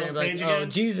 weeks Diamond later. Dallas And be like, Page oh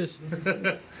again? Jesus!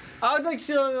 I would like to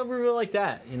see a reveal like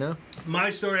that, My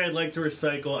story I'd like to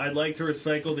recycle. I'd like to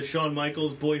recycle the Shawn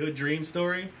Michaels boyhood dream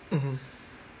story.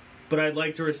 But I'd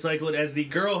like to recycle it as the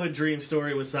girlhood dream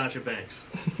story with Sasha Banks.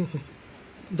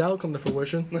 That'll come to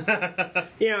fruition.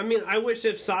 Yeah, I mean, I wish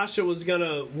if Sasha was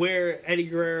gonna wear Eddie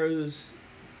Guerrero's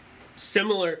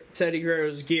similar to Eddie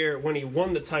Guerrero's gear when he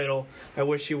won the title, I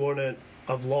wish he wouldn't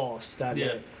have lost that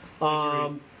Yeah.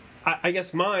 night. I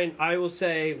guess mine, I will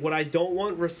say what I don't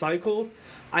want recycled.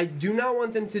 I do not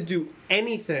want them to do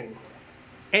anything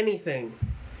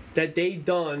that they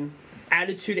done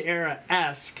Attitude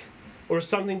Era-esque or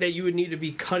something that you would need to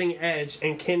be cutting edge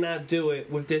and cannot do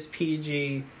it with this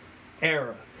PG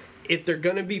era. If they're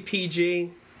gonna be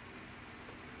PG,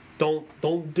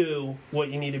 don't do what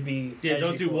you need to be. Yeah,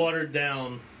 don't edgy do for. watered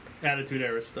down Attitude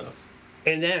Era stuff.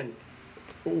 And then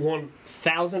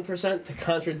 1,000% to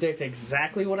contradict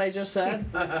exactly what I just said,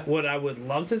 what I would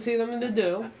love to see them to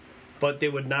do, but they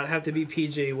would not have to be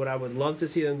PG. What I would love to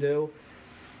see them do,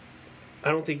 I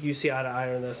don't think you see eye to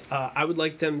eye on this. I would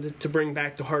like them to bring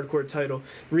back the hardcore title.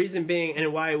 Reason being,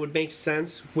 and why it would make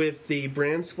sense with the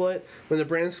brand split, when the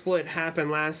brand split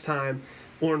happened last time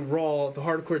on Raw, the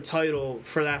hardcore title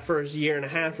for that first year and a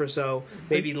half or so,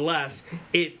 maybe less,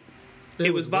 it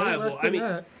was way viable. less than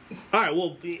that. All right,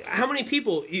 well, how many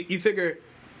people, you figure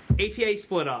APA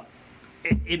split up?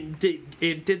 It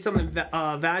did something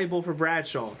valuable for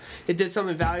Bradshaw. It did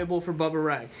something valuable for Bubba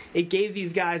Ray. It gave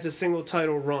these guys a single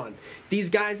title run. These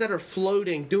guys that are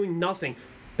floating, doing nothing.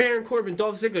 Baron Corbin,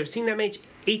 Dolph Ziggler, seen that match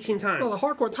 18 times. Well, the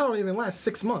hardcore title didn't even last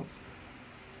 6 months.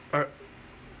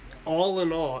 All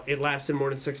in all, it lasted more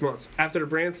than 6 months. After the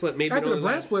brand split, maybe After it the only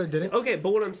brand lasted- split, it didn't. Okay,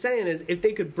 but what I'm saying is, if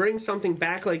they could bring something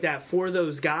back like that for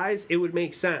those guys, it would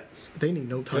make sense. They need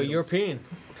no Go titles. European.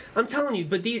 I'm telling you,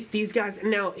 but these guys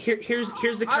now here's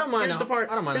the I don't mind here's the how- part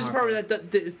I don't mind here's the how part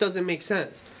that this doesn't make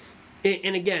sense.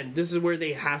 And again, this is where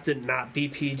they have to not be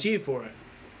PG for it.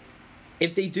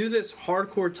 if they do this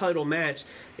hardcore title match,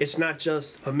 it's not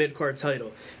just a mid-card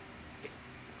title.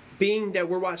 Being that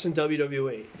we're watching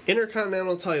WWE,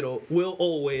 Intercontinental title will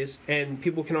always, and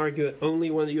people can argue it,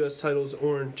 only when the U.S. title's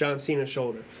on John Cena's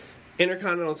shoulder.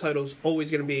 Intercontinental title's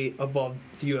always going to be above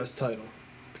the U.S. title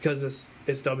because it's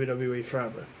WWE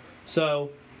forever. So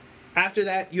after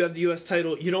that, you have the U.S.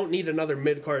 title. You don't need another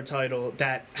mid-card title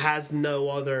that has no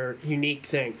other unique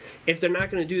thing. If they're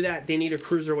not going to do that, they need a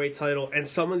cruiserweight title, and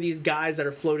some of these guys that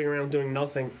are floating around doing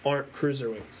nothing aren't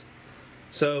cruiserweights.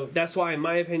 So that's why, in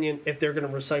my opinion, if they're going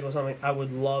to recycle something, I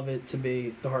would love it to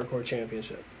be the Hardcore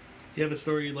Championship. Do you have a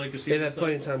story you'd like to see? They've had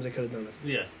plenty of times they could have done it.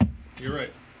 Yeah, you're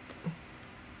right.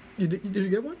 Did you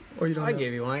get one? Or you don't I know?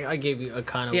 gave you one. I gave you a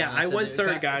kind of Yeah, one. I said went that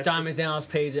third, guys. Diamond Dallas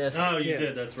Page esque. Oh, you Yeah.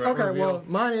 did. That's right. Okay, Reveal. well,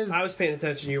 mine is I was paying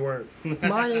attention, you weren't.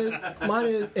 mine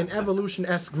is an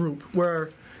Evolution-esque group where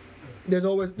there's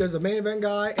a main event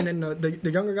guy and then the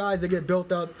younger guys, they get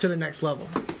built up to the next level.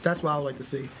 That's what I would like to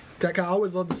see. I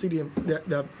always love to see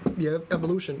the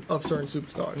evolution of certain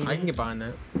superstars. I can get behind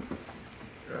that.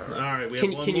 All right. We have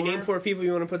Can one you more. name 4 people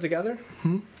you want to put together?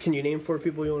 Can you name 4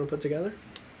 people you want to put together?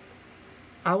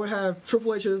 I would have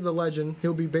Triple H as the legend.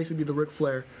 He'll be basically the Ric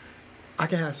Flair. I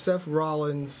can have Seth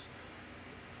Rollins,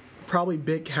 probably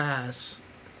Big Cass,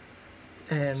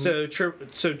 and So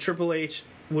Triple H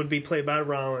would be played by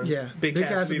Rollins. Yeah. Big Big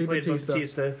Cass Cass would be played by Batista.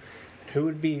 Batista. Who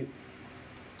would be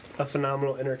a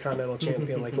phenomenal Intercontinental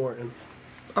champion like Orton?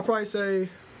 I'll probably say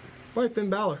Finn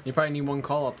Balor. You probably need one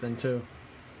call up then too.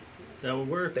 That would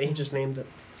work. He just named it.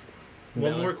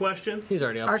 One more question. He's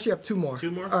already up. I actually have 2 more.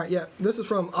 2 more? All right, yeah. This is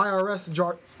from IRS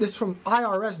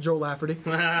Joe Lafferty.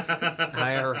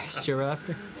 IRS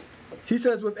Giraffe. He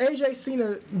says, with AJ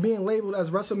Cena being labeled as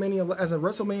a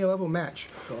WrestleMania level match,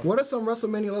 what are some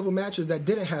WrestleMania level matches that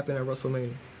didn't happen at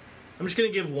WrestleMania? I'm just gonna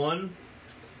give one,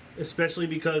 especially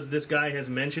because this guy has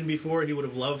mentioned before he would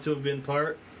have loved to have been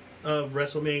part of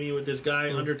WrestleMania with this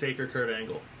guy, Undertaker, Kurt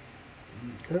Angle.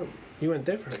 Oh, you went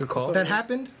different. Good call. That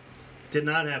happened? Did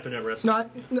not happen at WrestleMania.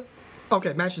 No.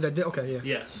 Okay, matches that did. Okay, yeah.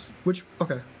 Yes. Which?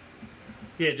 Okay.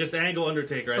 Yeah, just Angle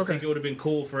Undertaker. I Okay. think it would have been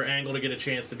cool for Angle to get a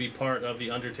chance to be part of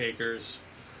the Undertaker's.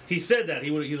 He said that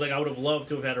he's like, I would have loved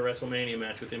to have had a WrestleMania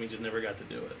match with him. He just never got to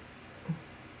do it.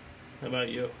 How about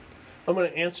you? I'm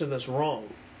going to answer this wrong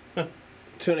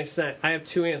to an extent. I have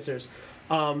 2 answers.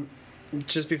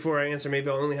 Just before I answer, maybe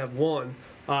I'll only have one.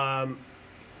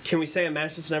 Can we say a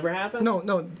match that's never happened? No.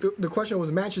 The question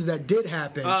was matches that did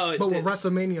happen, Oh, it but did. were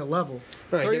WrestleMania level.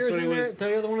 Right, Throw guess yours what in it there. was- Throw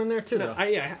your other one in there too. No,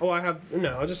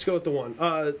 though. I'll just go with the one.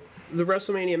 The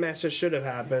WrestleMania match that should have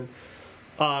happened.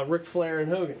 Ric Flair and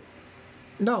Hogan.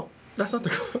 No, that's not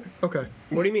the. Okay.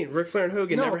 What do you mean? Ric Flair and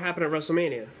Hogan No. never happened at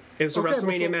Wrestlemania. It was a Okay, but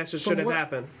WrestleMania from- match that from should have what-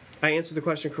 happened. I answered the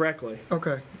question correctly.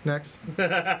 Okay. Next.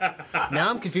 Now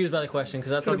I'm confused by the question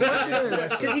because I thought. The question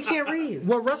is, Because he can't read.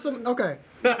 what Okay.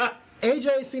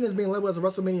 AJ Cena is being labeled as a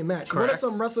WrestleMania match. What are Correct.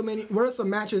 some What are some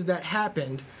matches that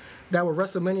happened that were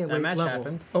WrestleMania That match level?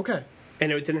 happened. Okay.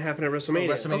 And it didn't happen at WrestleMania.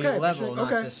 WrestleMania Okay. level,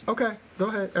 not okay. just. Okay. Go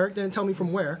ahead. Eric didn't tell me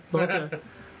from where, but okay.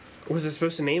 Was it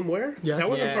supposed to name where? Yes. That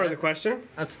wasn't Yeah. part of the question.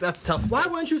 That's tough. Why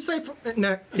wouldn't you say from?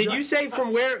 Did you say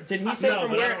from where? Did he say No, from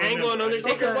but I where don't Angle and remember.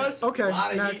 Undertaker Okay. was? Okay.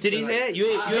 Lot of Next. heat. Did he say that? You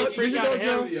ain't freaked out at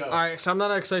him? All right, so I'm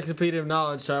not an encyclopedia of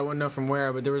knowledge, so I wouldn't know from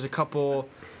where, but there was a couple.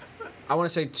 I want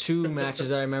to say 2 matches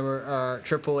that I remember are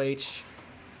Triple H,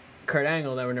 Kurt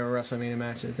Angle that were never WrestleMania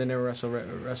matches. They never wrestled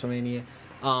WrestleMania.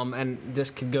 And this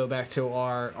could go back to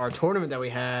our tournament that we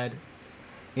had.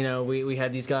 You know, we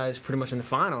had these guys pretty much in the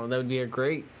final. That would be a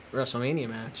great WrestleMania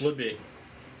match. Would be.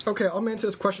 Okay, I'll answer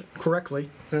this question correctly.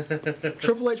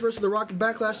 Triple H versus The Rock at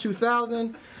Backlash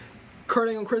 2000. Kurt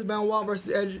Angle and Chris Benoit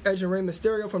versus Edge and Rey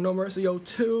Mysterio from No Mercy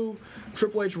 02.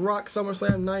 Triple H Rock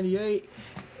SummerSlam 98.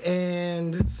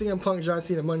 And CM Punk John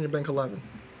Cena Money in the Bank 11.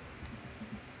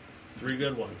 3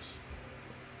 good ones.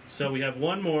 So we have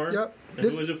one more. Yep. And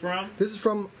who is it from? This is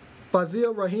from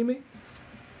Fazil Rahimi.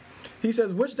 He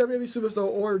says, which WWE superstar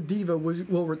or diva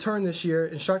will return this year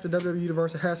and shock the WWE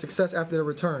Universe and have success after their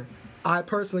return? I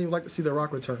personally would like to see The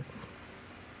Rock return.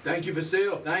 Thank you,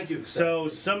 Vasile. Thank you. So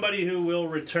somebody who will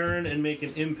return and make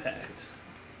an impact.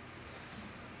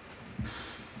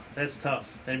 That's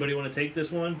tough. Anybody want to take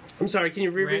this one? I'm sorry, can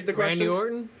you reread the question? Randy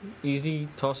Orton, easy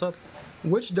toss up.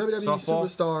 Which WWE Softball.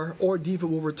 superstar or diva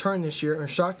will return this year and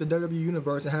shock the WWE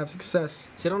Universe and have success?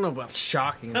 See, I don't know about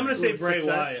shocking. I'm going to say Ooh, Bray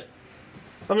success.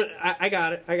 Wyatt. I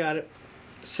got it.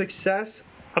 Success.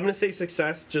 I'm gonna say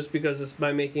success just because it's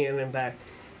by making an impact,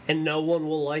 and no one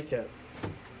will like it.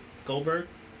 Goldberg?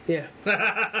 Yeah.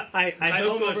 I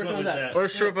hope almost Goldberg went with does that. that. Or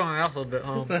strip on an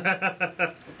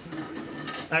alphabet.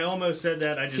 I almost said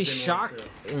that. I just See, didn't shock want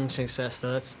to. in success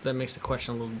though. That makes the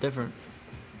question a little different.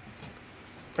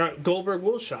 Goldberg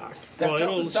will shock. That's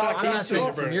it'll up to Sal. I'm not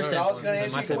saying from your Sal's standpoint. going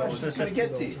to From my answer your question. It's going to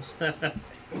get to you.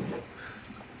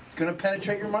 It's going to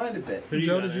penetrate your mind a bit. Who do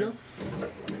Joe, got did you there?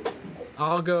 go?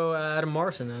 I'll go Adam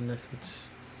Morrison then if it's.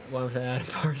 Why was I Adam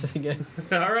Morrison again?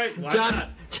 All right, why not?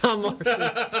 John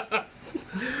Morrison.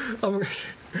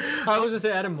 I was gonna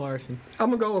say Adam Morrison. I'm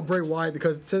gonna go with Bray Wyatt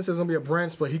because since there's gonna be a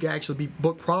brand split, he can actually be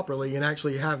booked properly and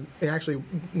actually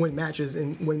win matches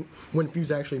and win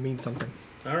feuds actually means something.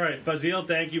 All right, Fazil,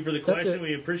 thank you for the That's question. it.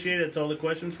 We appreciate it. That's all the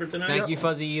questions for tonight. Thank you,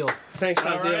 Fuzzy Eel. Thanks,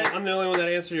 All Fazil. right. I'm the only one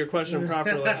that answered your question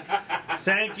properly.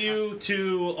 Thank you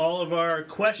to all of our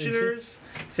questioners.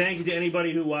 Thank you to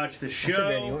anybody who watched the said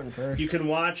Randy show. Orton first. You can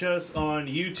watch us on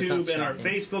YouTube and our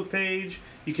shocking. Facebook page.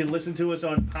 You can listen to us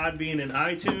on Podbean and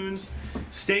iTunes.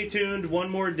 Stay tuned one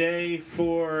more day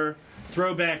for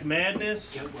Throwback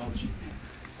Madness.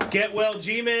 Get well,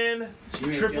 G-Man.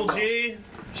 G-Man, Triple get well. G.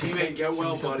 G-Man, get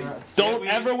well, buddy. Don't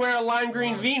ever wear a lime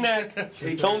green V-neck.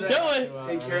 Don't do it.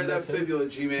 Take care of that fibula,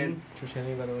 G-Man.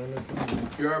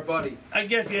 You're our buddy. I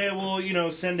guess, yeah,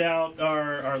 we'll, send out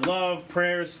our love,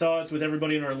 prayers, thoughts with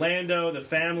everybody in Orlando, the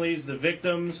families, the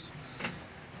victims.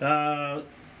 I'm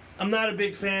not a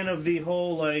big fan of the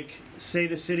whole, say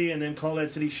the city and then call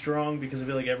that city strong because I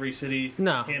feel like every city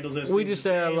No, handles those we things just the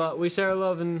say our same. love. We say our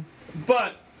love and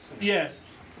But, yes,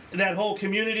 that whole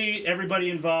community, everybody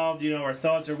involved, our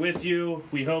thoughts are with you.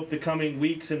 We hope the coming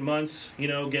weeks and months,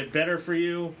 get better for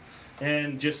you.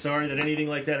 And just sorry that anything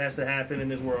like that has to happen in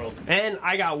this world. And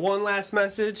I got one last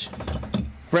message.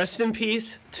 Rest in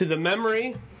peace to the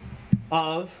memory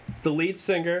of the lead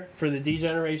singer for the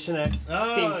D-Generation X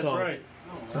Oh, theme that's song. right.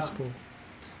 That's cool.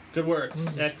 Good work.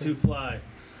 Act 2 Fly.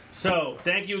 So,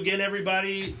 thank you again,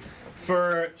 everybody,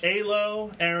 for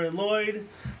Alo, Aaron Lloyd,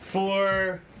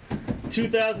 for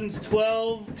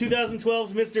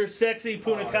 2012's Mr. Sexy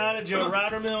Punakana, Joe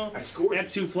Rottermill, That's gorgeous.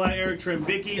 Act 2 Fly, Eric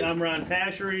Trimbicki. I'm Ron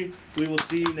Pashery. We will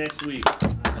see you next week.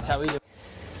 that's how we do.